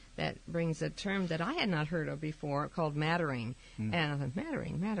journal that brings a term that I had not heard of before called mattering. And I thought,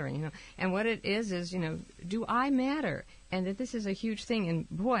 mattering, And what it is, do I matter? And that this is a huge thing. And,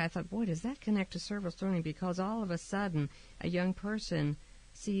 I thought, does that connect to service learning? Because all of a sudden, a young person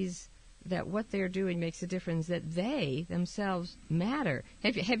sees that what they're doing makes a difference, that they themselves matter.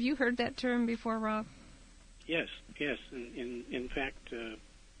 Have you heard that term before, Rob? Yes. In fact,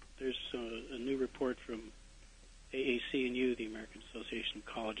 there's a new report from AAC&U, the American Association of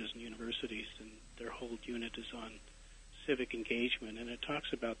Colleges and Universities, and their whole unit is on civic engagement, and it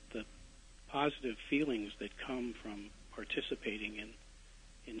talks about the positive feelings that come from participating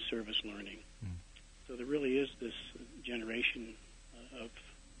in service learning. So there really is this generation of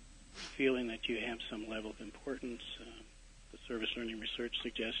feeling that you have some level of importance. The service learning research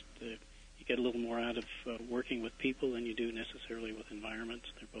suggests that you get a little more out of working with people than you do necessarily with environments.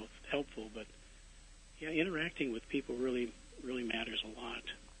 They're both helpful, but interacting with people really matters a lot.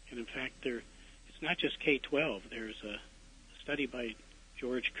 And in fact, it's not just K-12. There's a study by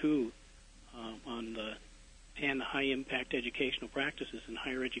George Koo on the 10 high-impact educational practices in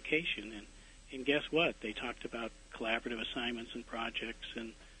higher education. And guess what? They talked about collaborative assignments and projects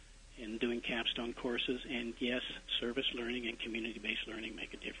and doing capstone courses. And yes, service learning and community-based learning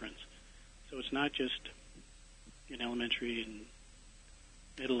make a difference. So it's not just in elementary and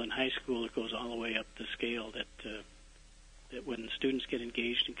middle and high school. It goes all the way up the scale that when students get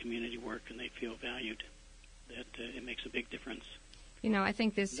engaged in community work and they feel valued, that it makes a big difference. I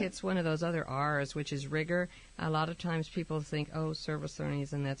think this hits one of those other R's, which is rigor. A lot of times people think, service learning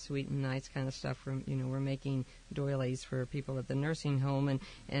isn't that sweet and nice kind of stuff. We're making doilies for people at the nursing home,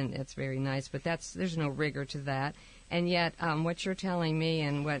 and it's very nice, but there's no rigor to that. And yet, what you're telling me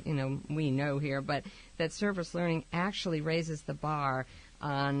and what, we know here, but that service learning actually raises the bar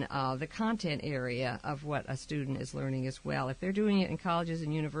on the content area of what a student is learning as well. If they're doing it in colleges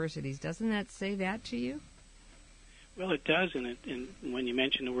and universities, doesn't that say that to you? Well, it does, and when you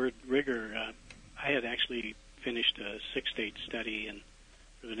mention the word rigor, I had actually finished a 6-state study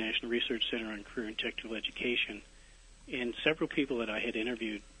for the National Research Center on Career and Technical Education, and several people that I had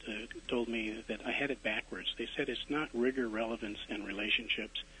interviewed told me that I had it backwards. They said it's not rigor, relevance, and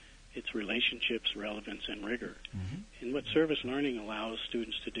relationships. It's relationships, relevance, and rigor. Mm-hmm. And what service learning allows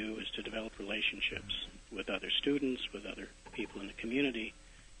students to do is to develop relationships with other students, with other people in the community.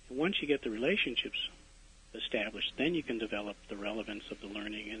 And once you get the relationships established, then you can develop the relevance of the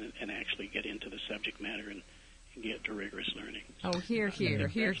learning and actually get into the subject matter and get to rigorous learning. Oh, here.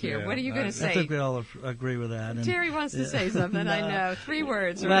 Yeah, what are you going to say? I think we all agree with that. And Terry wants to say something. I know. 3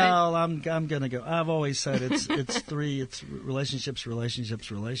 words, right? Well, I'm going to go. I've always said it's 3. It's relationships.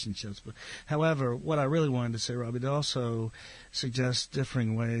 But however, what I really wanted to say, Robbie, it also suggests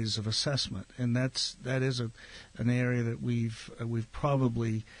differing ways of assessment, and that is an area that we've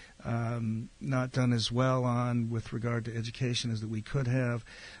probably not done as well on with regard to education as that we could have,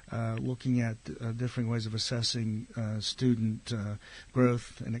 looking at different ways of assessing student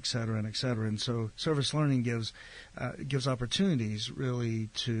growth and et cetera. And so service learning gives opportunities really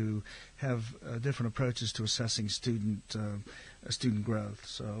to have different approaches to assessing student growth.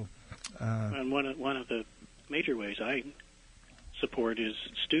 So, and one of the major ways I support is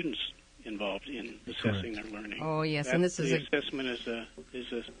students involved in assessing their learning. Oh, yes, and this is assessment is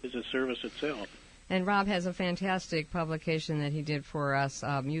a service itself. And Rob has a fantastic publication that he did for us,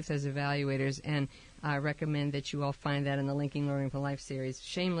 Youth as Evaluators, and I recommend that you all find that in the Linking Learning for Life series.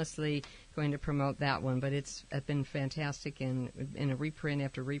 Shamelessly going to promote that one, but it's been fantastic in a reprint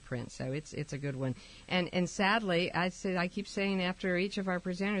after reprint, so it's a good one. And sadly, I keep saying after each of our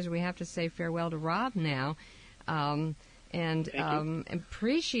presenters, we have to say farewell to Rob now. And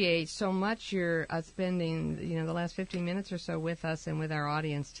appreciate so much your spending the last 15 minutes or so with us and with our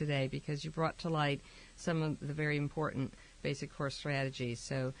audience today, because you brought to light some of the very important basic course strategies.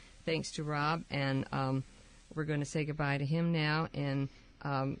 So thanks to Rob, and we're going to say goodbye to him now. And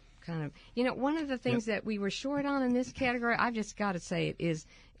one of the things that we were short on in this category, I've just got to say it,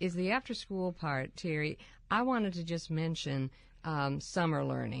 is the after school part, Terry. I wanted to just mention summer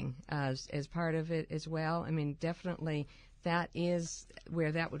learning as part of it as well. I mean, definitely that is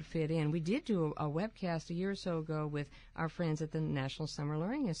where that would fit in. We did do a webcast a year or so ago with our friends at the National Summer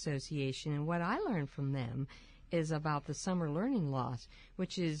Learning Association, and what I learned from them is about the summer learning loss,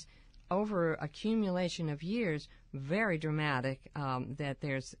 which is over accumulation of years very dramatic, that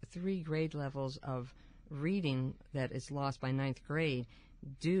there's 3 grade levels of reading that is lost by 9th grade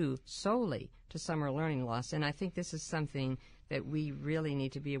due solely to summer learning loss. And I think this is something that we really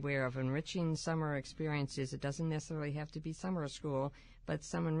need to be aware of. Enriching summer experiences, it doesn't necessarily have to be summer school, but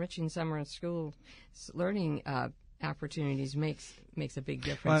some enriching summer school learning opportunities makes a big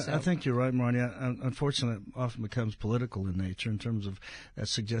difference. Well, I think you're right, Marty. Unfortunately, it often becomes political in nature in terms of that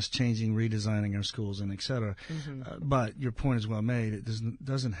suggests changing, redesigning our schools, and et cetera. Mm-hmm. But your point is well made. It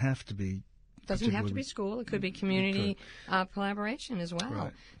doesn't have to be. Doesn't have to be school. It could be community collaboration as well.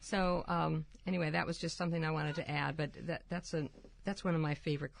 Right. So anyway, that was just something I wanted to add. But that's one of my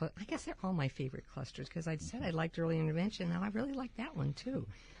favorite. I guess they're all my favorite clusters, because I said I liked early intervention. Now I really like that one too.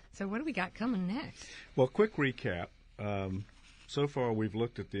 So what do we got coming next? Well, quick recap. So far, we've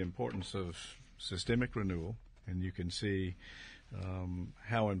looked at the importance of systemic renewal, and you can see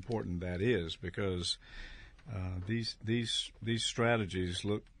how important that is, because these strategies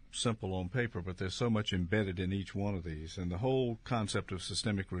look simple on paper, but there's so much embedded in each one of these. And the whole concept of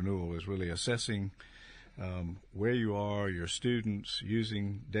systemic renewal is really assessing where you are, your students,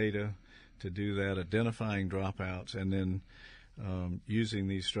 using data to do that, identifying dropouts, and then using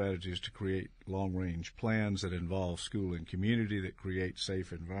these strategies to create long-range plans that involve school and community, that create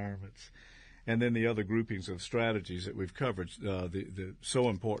safe environments. And then the other groupings of strategies that we've covered, the so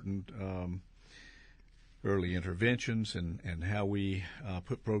important early interventions and how we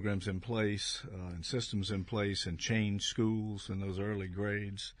put programs in place and systems in place and change schools in those early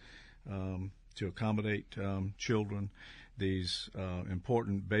grades to accommodate children. These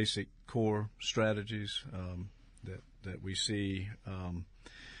important basic core strategies that we see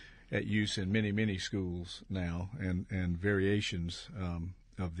at use in many, many schools now, and variations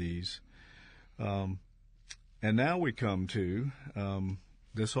of these. And now we come to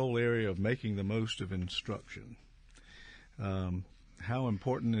this whole area of making the most of instruction. How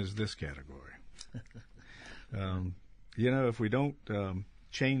important is this category? If we don't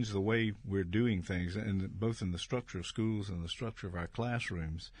change the way we're doing things, and both in the structure of schools and the structure of our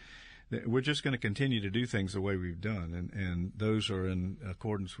classrooms, we're just going to continue to do things the way we've done, and those are in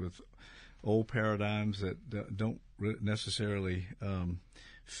accordance with old paradigms that don't necessarily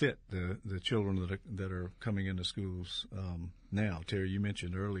fit the children that are coming into schools now. Terry, you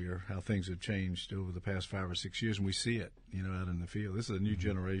mentioned earlier how things have changed over the past 5 or 6 years, and we see it, out in the field. This is a new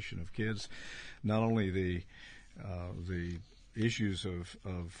generation of kids. Not only the issues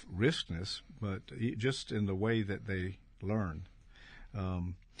of riskness, but just in the way that they learn.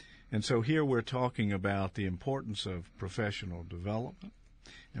 And so here we're talking about the importance of professional development.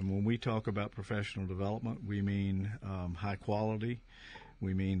 And when we talk about professional development, we mean high quality.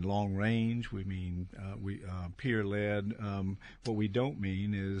 We mean long range. We mean peer-led. What we don't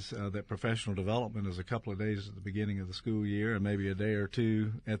mean is that professional development is a couple of days at the beginning of the school year and maybe a day or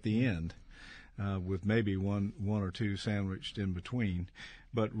two at the end, with maybe one or two sandwiched in between.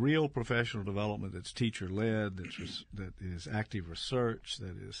 But real professional development that's teacher-led, that is active research,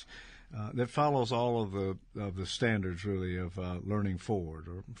 that follows all of the standards really of Learning Forward,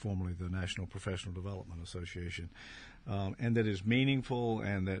 or formerly the National Professional Development Association, and that is meaningful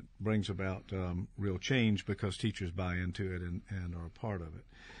and that brings about real change because teachers buy into it and are a part of it.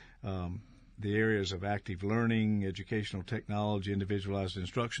 The areas of active learning, educational technology, individualized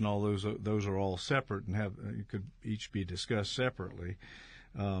instruction, all those are all separate and could each be discussed separately.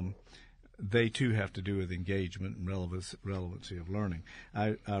 They too have to do with engagement and relevancy of learning.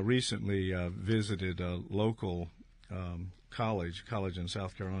 I recently visited a local college in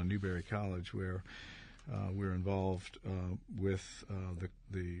South Carolina, Newberry College, where we're involved with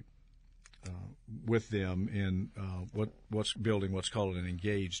them in what's building what's called an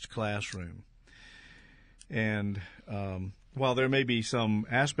engaged classroom. And while there may be some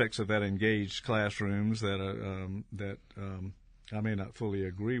aspects of that engaged classrooms that I may not fully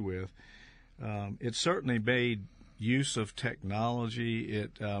agree with, it certainly made use of technology.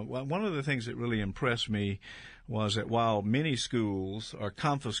 One of the things that really impressed me was that while many schools are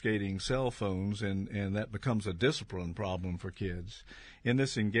confiscating cell phones and that becomes a discipline problem for kids, in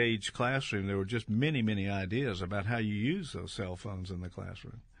this engaged classroom there were just many, many ideas about how you use those cell phones in the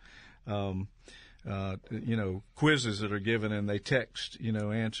classroom. Quizzes that are given and they text,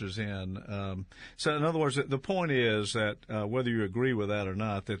 answers in. So in other words, the point is that whether you agree with that or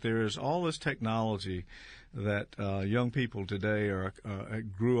not, that there is all this technology that young people today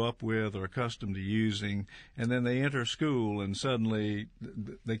grew up with or accustomed to using, and then they enter school and suddenly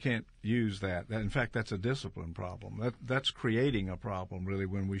they can't use that. In fact, that's a discipline problem. That's creating a problem, really,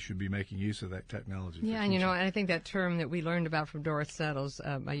 when we should be making use of that technology. Yeah, and I think that term that we learned about from Doris Settles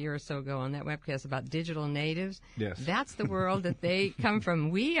a year or so ago on that webcast about digital natives, yes, that's the world that they come from.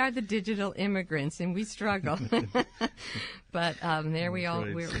 We are the digital immigrants, and we struggle. But there we all.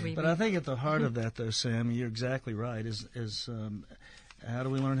 But I think at the heart of that, though, Sam, you're exactly right. Is how do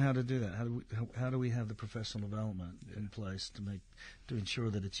we learn how to do that? How do we have the professional development in place to ensure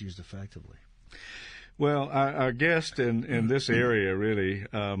that it's used effectively? Well, our guest in this area, really,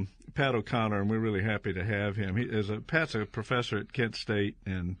 Pat O'Connor, and we're really happy to have him. Pat's a professor at Kent State,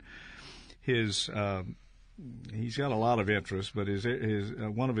 and he's got a lot of interest, but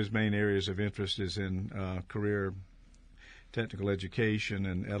one of his main areas of interest is in career technical education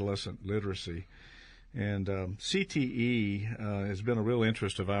and adolescent literacy. And CTE has been a real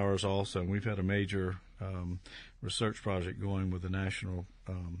interest of ours also. We've had a major research project going with the National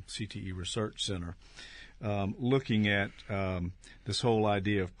CTE Research Center, looking at this whole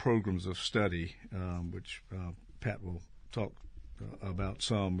idea of programs of study, which Pat will talk about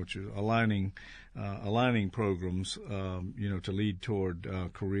some, which is aligning programs, to lead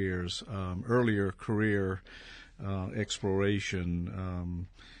toward careers, earlier career exploration,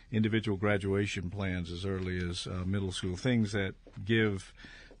 individual graduation plans as early as middle school, things that give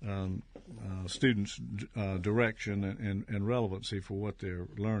students direction and relevancy for what they're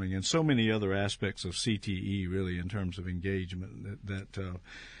learning, and so many other aspects of CTE, really, in terms of engagement that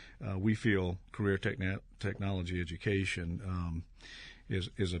we feel career technology education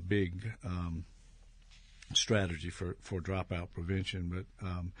is a big strategy for dropout prevention.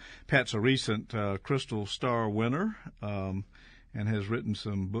 But Pat's a recent Crystal Star winner and has written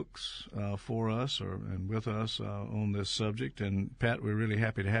some books for us and with us on this subject. And Pat, we're really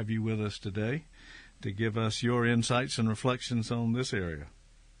happy to have you with us today to give us your insights and reflections on this area.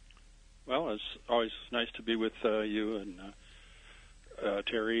 Well, it's always nice to be with you and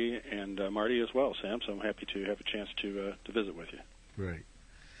Terry and Marty as well, Sam, so I'm happy to have a chance to visit with you. Great.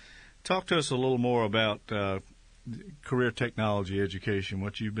 Talk to us a little more about career technology education,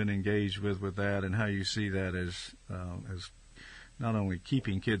 what you've been engaged with that, and how you see that as not only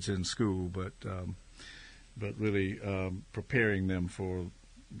keeping kids in school, but really preparing them for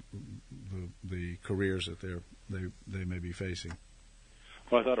the careers that they may be facing.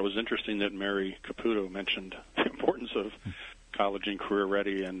 Well, I thought it was interesting that Mary Caputo mentioned the importance of college and career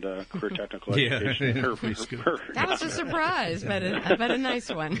ready and career technical education. That was a surprise, but a nice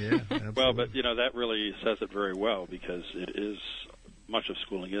one. Yeah, well, but that really says it very well, because it is, much of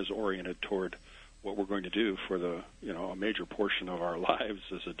schooling is oriented toward what we're going to do for the a major portion of our lives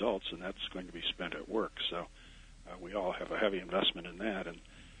as adults, and that's going to be spent at work. So we all have a heavy investment in that. And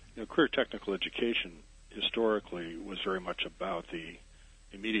career technical education historically was very much about the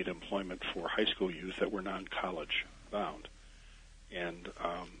immediate employment for high school youth that were non-college bound. And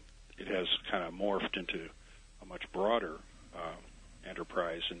it has kind of morphed into a much broader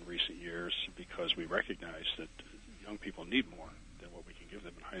enterprise in recent years, because we recognize that young people need more than what we can give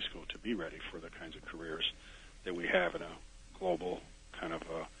them in high school to be ready for the kinds of careers that we have in a global kind of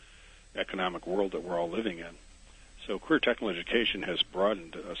economic world that we're all living in. So career technical education has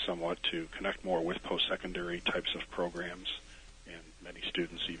broadened somewhat to connect more with post-secondary types of programs, and many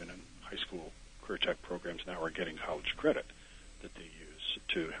students, even in high school career tech programs now, are getting college credit that they use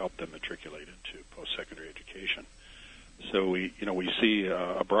to help them matriculate into post-secondary education. So we see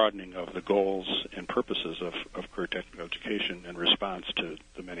a broadening of the goals and purposes of career technical education in response to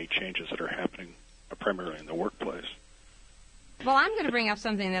the many changes that are happening primarily in the workplace. Well, I'm going to bring up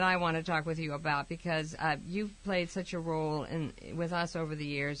something that I want to talk with you about, because you've played such a role with us over the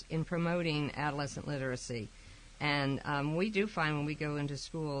years in promoting adolescent literacy. And we do find when we go into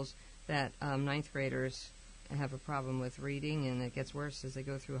schools that ninth graders have a problem with reading, and it gets worse as they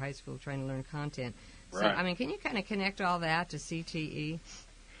go through high school trying to learn content. Right. So, I mean, can you kind of connect all that to CTE?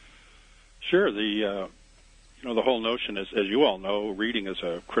 Sure. The whole notion is, as you all know, reading is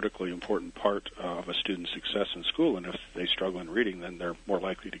a critically important part of a student's success in school, and if they struggle in reading, then they're more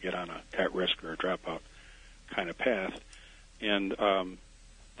likely to get on a at-risk or a dropout kind of path. And the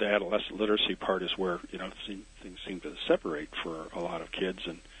adolescent literacy part is where things seem to separate for a lot of kids,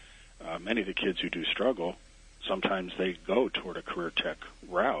 and many of the kids who do struggle, sometimes they go toward a career tech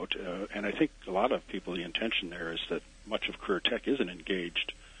route, and I think a lot of people, the intention there is that much of career tech is an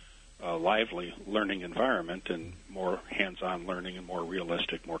engaged, lively learning environment, and more hands-on learning and more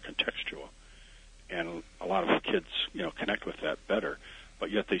realistic, more contextual. And a lot of kids, connect with that better, but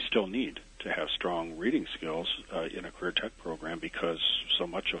yet they still need to have strong reading skills in a career tech program, because so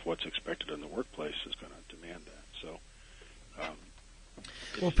much of what's expected in the workplace is going to demand that. So,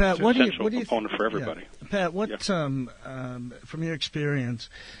 well, Pat, what do you component for everybody? Yeah. Pat, what from your experience,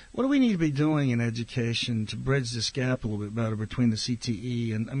 what do we need to be doing in education to bridge this gap a little bit better between the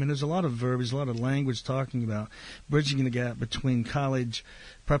CTE and, I mean, there's a lot of verbiage, a lot of language talking about bridging the gap between college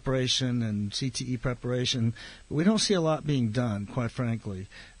preparation and CTE preparation, but we don't see a lot being done, quite frankly.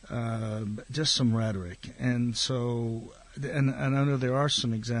 Just some rhetoric, and so. And I know there are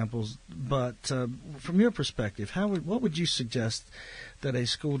some examples, but from your perspective, what would you suggest that a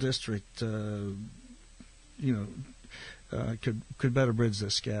school district, could better bridge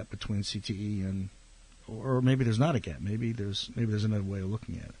this gap between CTE and, or maybe there's not a gap, maybe there's another way of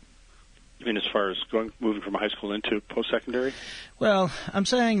looking at it. You mean as far as moving from high school into post-secondary? Well, I'm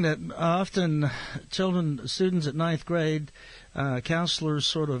saying that often students at ninth grade, counselors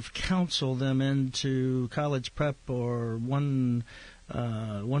sort of counsel them into college prep or one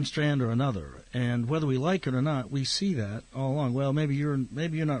strand or another, and whether we like it or not, we see that all along. Well, maybe you're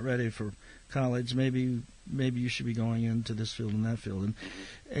not ready for college. Maybe you should be going into this field and that field,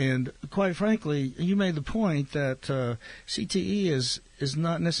 and quite frankly, you made the point that CTE is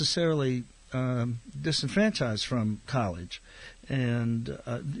not necessarily disenfranchised from college, and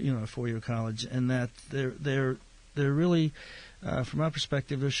a four-year college, and that they're really, from our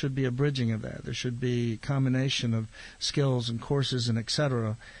perspective, there should be a bridging of that. There should be a combination of skills and courses and et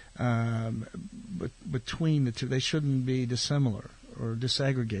cetera between the two. They shouldn't be dissimilar or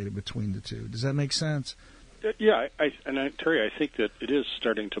disaggregated between the two. Does that make sense? Yeah, Terry, I think that it is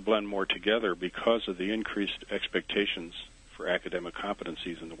starting to blend more together because of the increased expectations for academic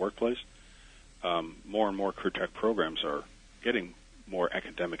competencies in the workplace. More and more career tech programs are getting more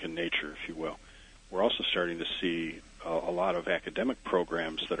academic in nature, if you will. We're also starting to see a lot of academic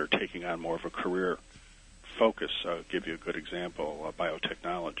programs that are taking on more of a career focus. I'll give you a good example,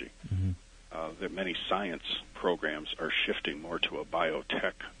 biotechnology. Mm-hmm. That many science programs are shifting more to a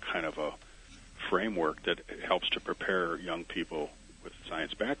biotech kind of a framework that helps to prepare young people with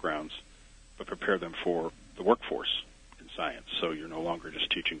science backgrounds, but prepare them for the workforce in science. So you're no longer just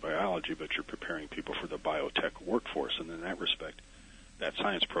teaching biology, but you're preparing people for the biotech workforce. And in that respect, that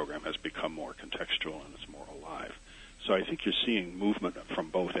science program has become more contextual and it's more alive. So I think you're seeing movement from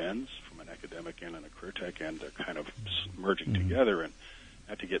both ends, from an academic end and a career tech end, kind of merging together. And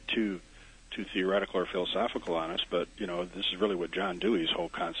not to get too theoretical or philosophical on us, but this is really what John Dewey's whole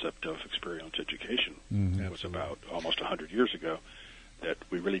concept of experiential education was about almost 100 years ago. That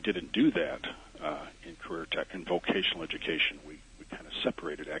we really didn't do that in career tech and vocational education. We kind of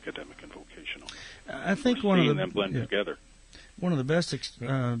separated academic and vocational. I think one of them blend together. One of the best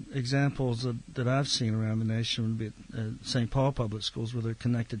examples that I've seen around the nation would be at St. Paul Public Schools, with their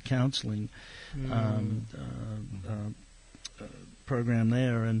connected counseling program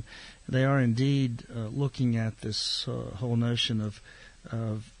there, and they are indeed looking at this whole notion of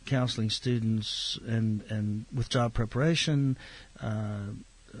counseling students and with job preparation,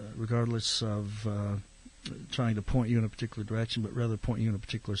 regardless of trying to point you in a particular direction, but rather point you in a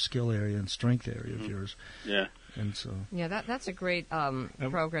particular skill area and strength area of yours. Yeah. And so. Yeah, that's a great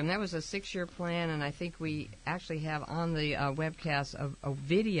program. That was a 6-year plan, and I think we actually have on the webcast a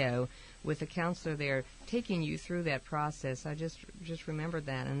video with a counselor there taking you through that process. I just remembered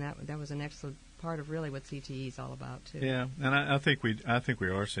that, and that was an excellent part of really what CTE is all about too. Yeah, and I think we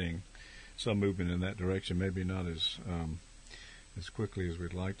are seeing some movement in that direction. Maybe not as quickly as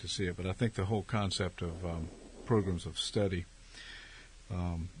we'd like to see it, but I think the whole concept of programs of study,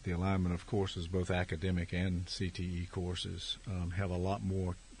 the alignment of courses, both academic and CTE courses, have a lot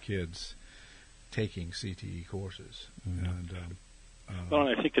more kids taking CTE courses. And, well,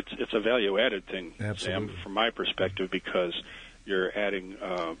 and I think it's a value-added thing, absolutely. Sam, from my perspective, because you're adding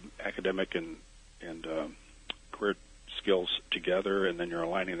academic and career skills together, and then you're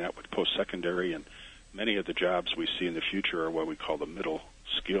aligning that with post-secondary, and many of the jobs we see in the future are what we call the middle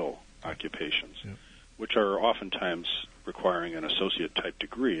skill occupations, which are oftentimes requiring an associate-type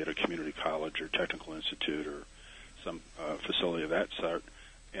degree at a community college or technical institute or some facility of that sort,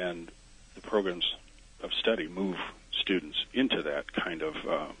 and the programs of study move students into that kind of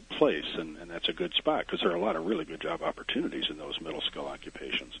place, and that's a good spot because there are a lot of really good job opportunities in those middle skill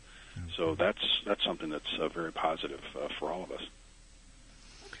occupations. So that's something that's very positive for all of us.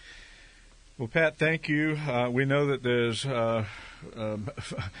 Well, Pat, thank you. We know that there's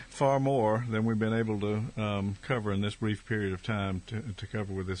far more than we've been able to cover in this brief period of time to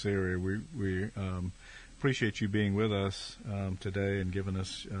cover with this area. We appreciate you being with us today and giving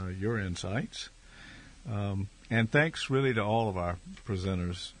us your insights. And thanks really to all of our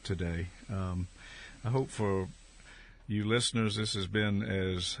presenters today. I hope for you listeners this has been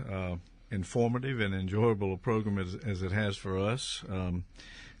as informative and enjoyable a program as it has for us,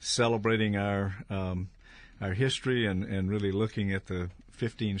 celebrating our history and really looking at the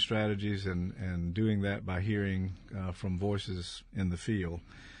 15 strategies and doing that by hearing from voices in the field.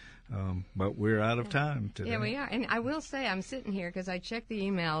 But we're out of time today. Yeah, we are. And I will say I'm sitting here because I check the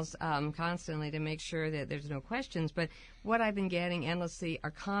emails constantly to make sure that there's no questions. But what I've been getting endlessly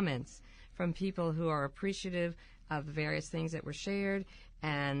are comments from people who are appreciative of the various things that were shared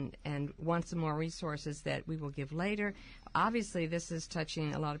and want some more resources that we will give later. Obviously, this is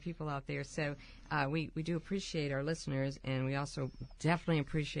touching a lot of people out there. So we do appreciate our listeners, and we also definitely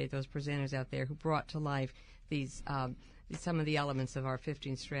appreciate those presenters out there who brought to life these some of the elements of our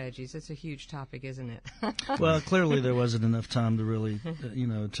 15 strategies. It's a huge topic, isn't it? Well, clearly there wasn't enough time to really,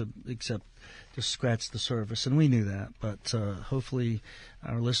 to scratch the surface, and we knew that. But hopefully,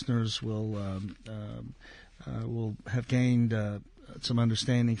 our listeners will have gained some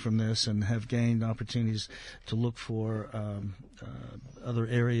understanding from this and have gained opportunities to look for other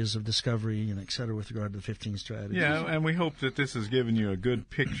areas of discovery and et cetera with regard to the 15 strategies. Yeah, and we hope that this has given you a good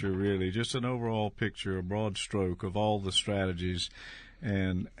picture, really, just an overall picture, a broad stroke of all the strategies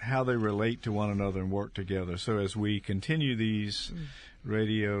and how they relate to one another and work together. So as we continue these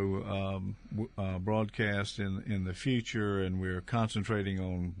radio broadcasts in the future, and we're concentrating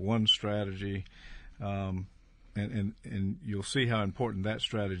on one strategy, and you'll see how important that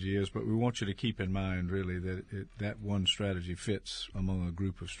strategy is, but we want you to keep in mind, really, that that one strategy fits among a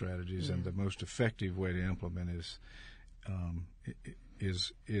group of strategies, and the most effective way to implement is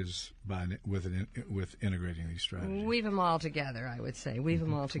with integrating these strategies. Weave them all together, I would say. Weave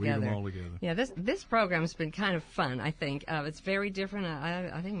them all together. Weave them all together. Yeah, this program's been kind of fun, I think. It's very different.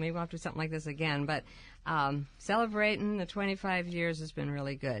 I think maybe we'll have to do something like this again, but celebrating the 25 years has been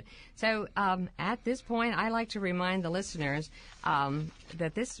really good. So at this point, I like to remind the listeners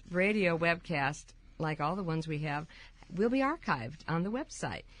that this radio webcast, like all the ones we have, will be archived on the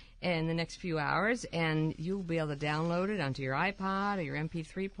website in the next few hours, and you'll be able to download it onto your iPod or your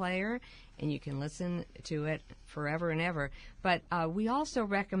MP3 player, and you can listen to it forever and ever. But we also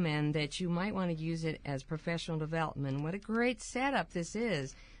recommend that you might want to use it as professional development. What a great setup this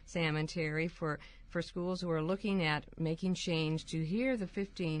is, Sam and Terry, for schools who are looking at making change to hear the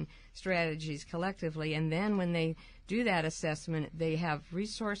 15 strategies collectively, and then when they do that assessment, they have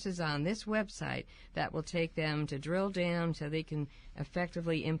resources on this website that will take them to drill down so they can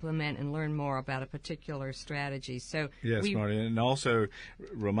effectively implement and learn more about a particular strategy. So yes, Marty, and also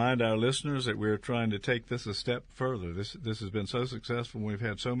remind our listeners that we're trying to take this a step further. This has been so successful. We've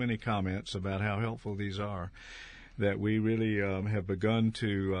had so many comments about how helpful these are that we really have begun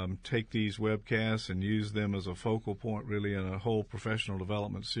to take these webcasts and use them as a focal point really in a whole professional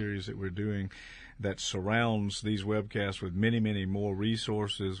development series that we're doing that surrounds these webcasts with many, many more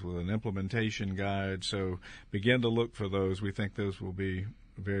resources with an implementation guide. So begin to look for those. We think those will be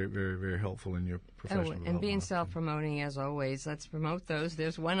very, very, very helpful in your professional development. And being self-promoting, as always, let's promote those.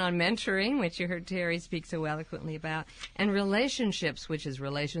 There's one on mentoring, which you heard Terry speak so eloquently about, and relationships, which is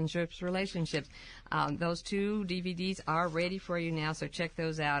relationships. Those 2 DVDs are ready for you now, so check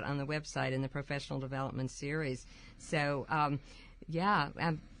those out on the website in the professional development series. So, by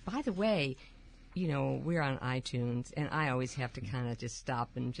the way, we're on iTunes, and I always have to kind of just stop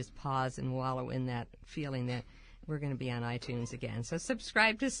and just pause and wallow in that feeling that we're going to be on iTunes again. So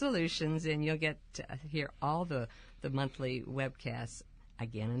subscribe to Solutions, and you'll get to hear all the monthly webcasts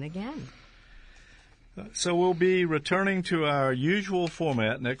again and again. So we'll be returning to our usual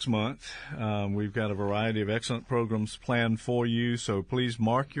format next month. We've got a variety of excellent programs planned for you, so please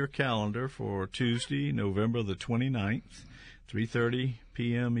mark your calendar for Tuesday, November the 29th, 3:30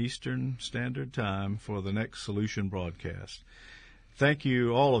 p.m. Eastern Standard Time for the next Solution broadcast. Thank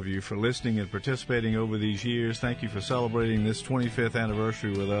you, all of you, for listening and participating over these years. Thank you for celebrating this 25th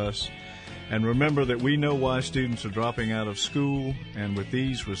anniversary with us. And remember that we know why students are dropping out of school, and with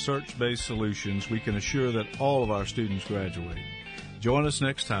these research-based solutions, we can assure that all of our students graduate. Join us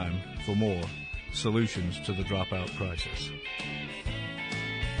next time for more Solutions to the Dropout Crisis.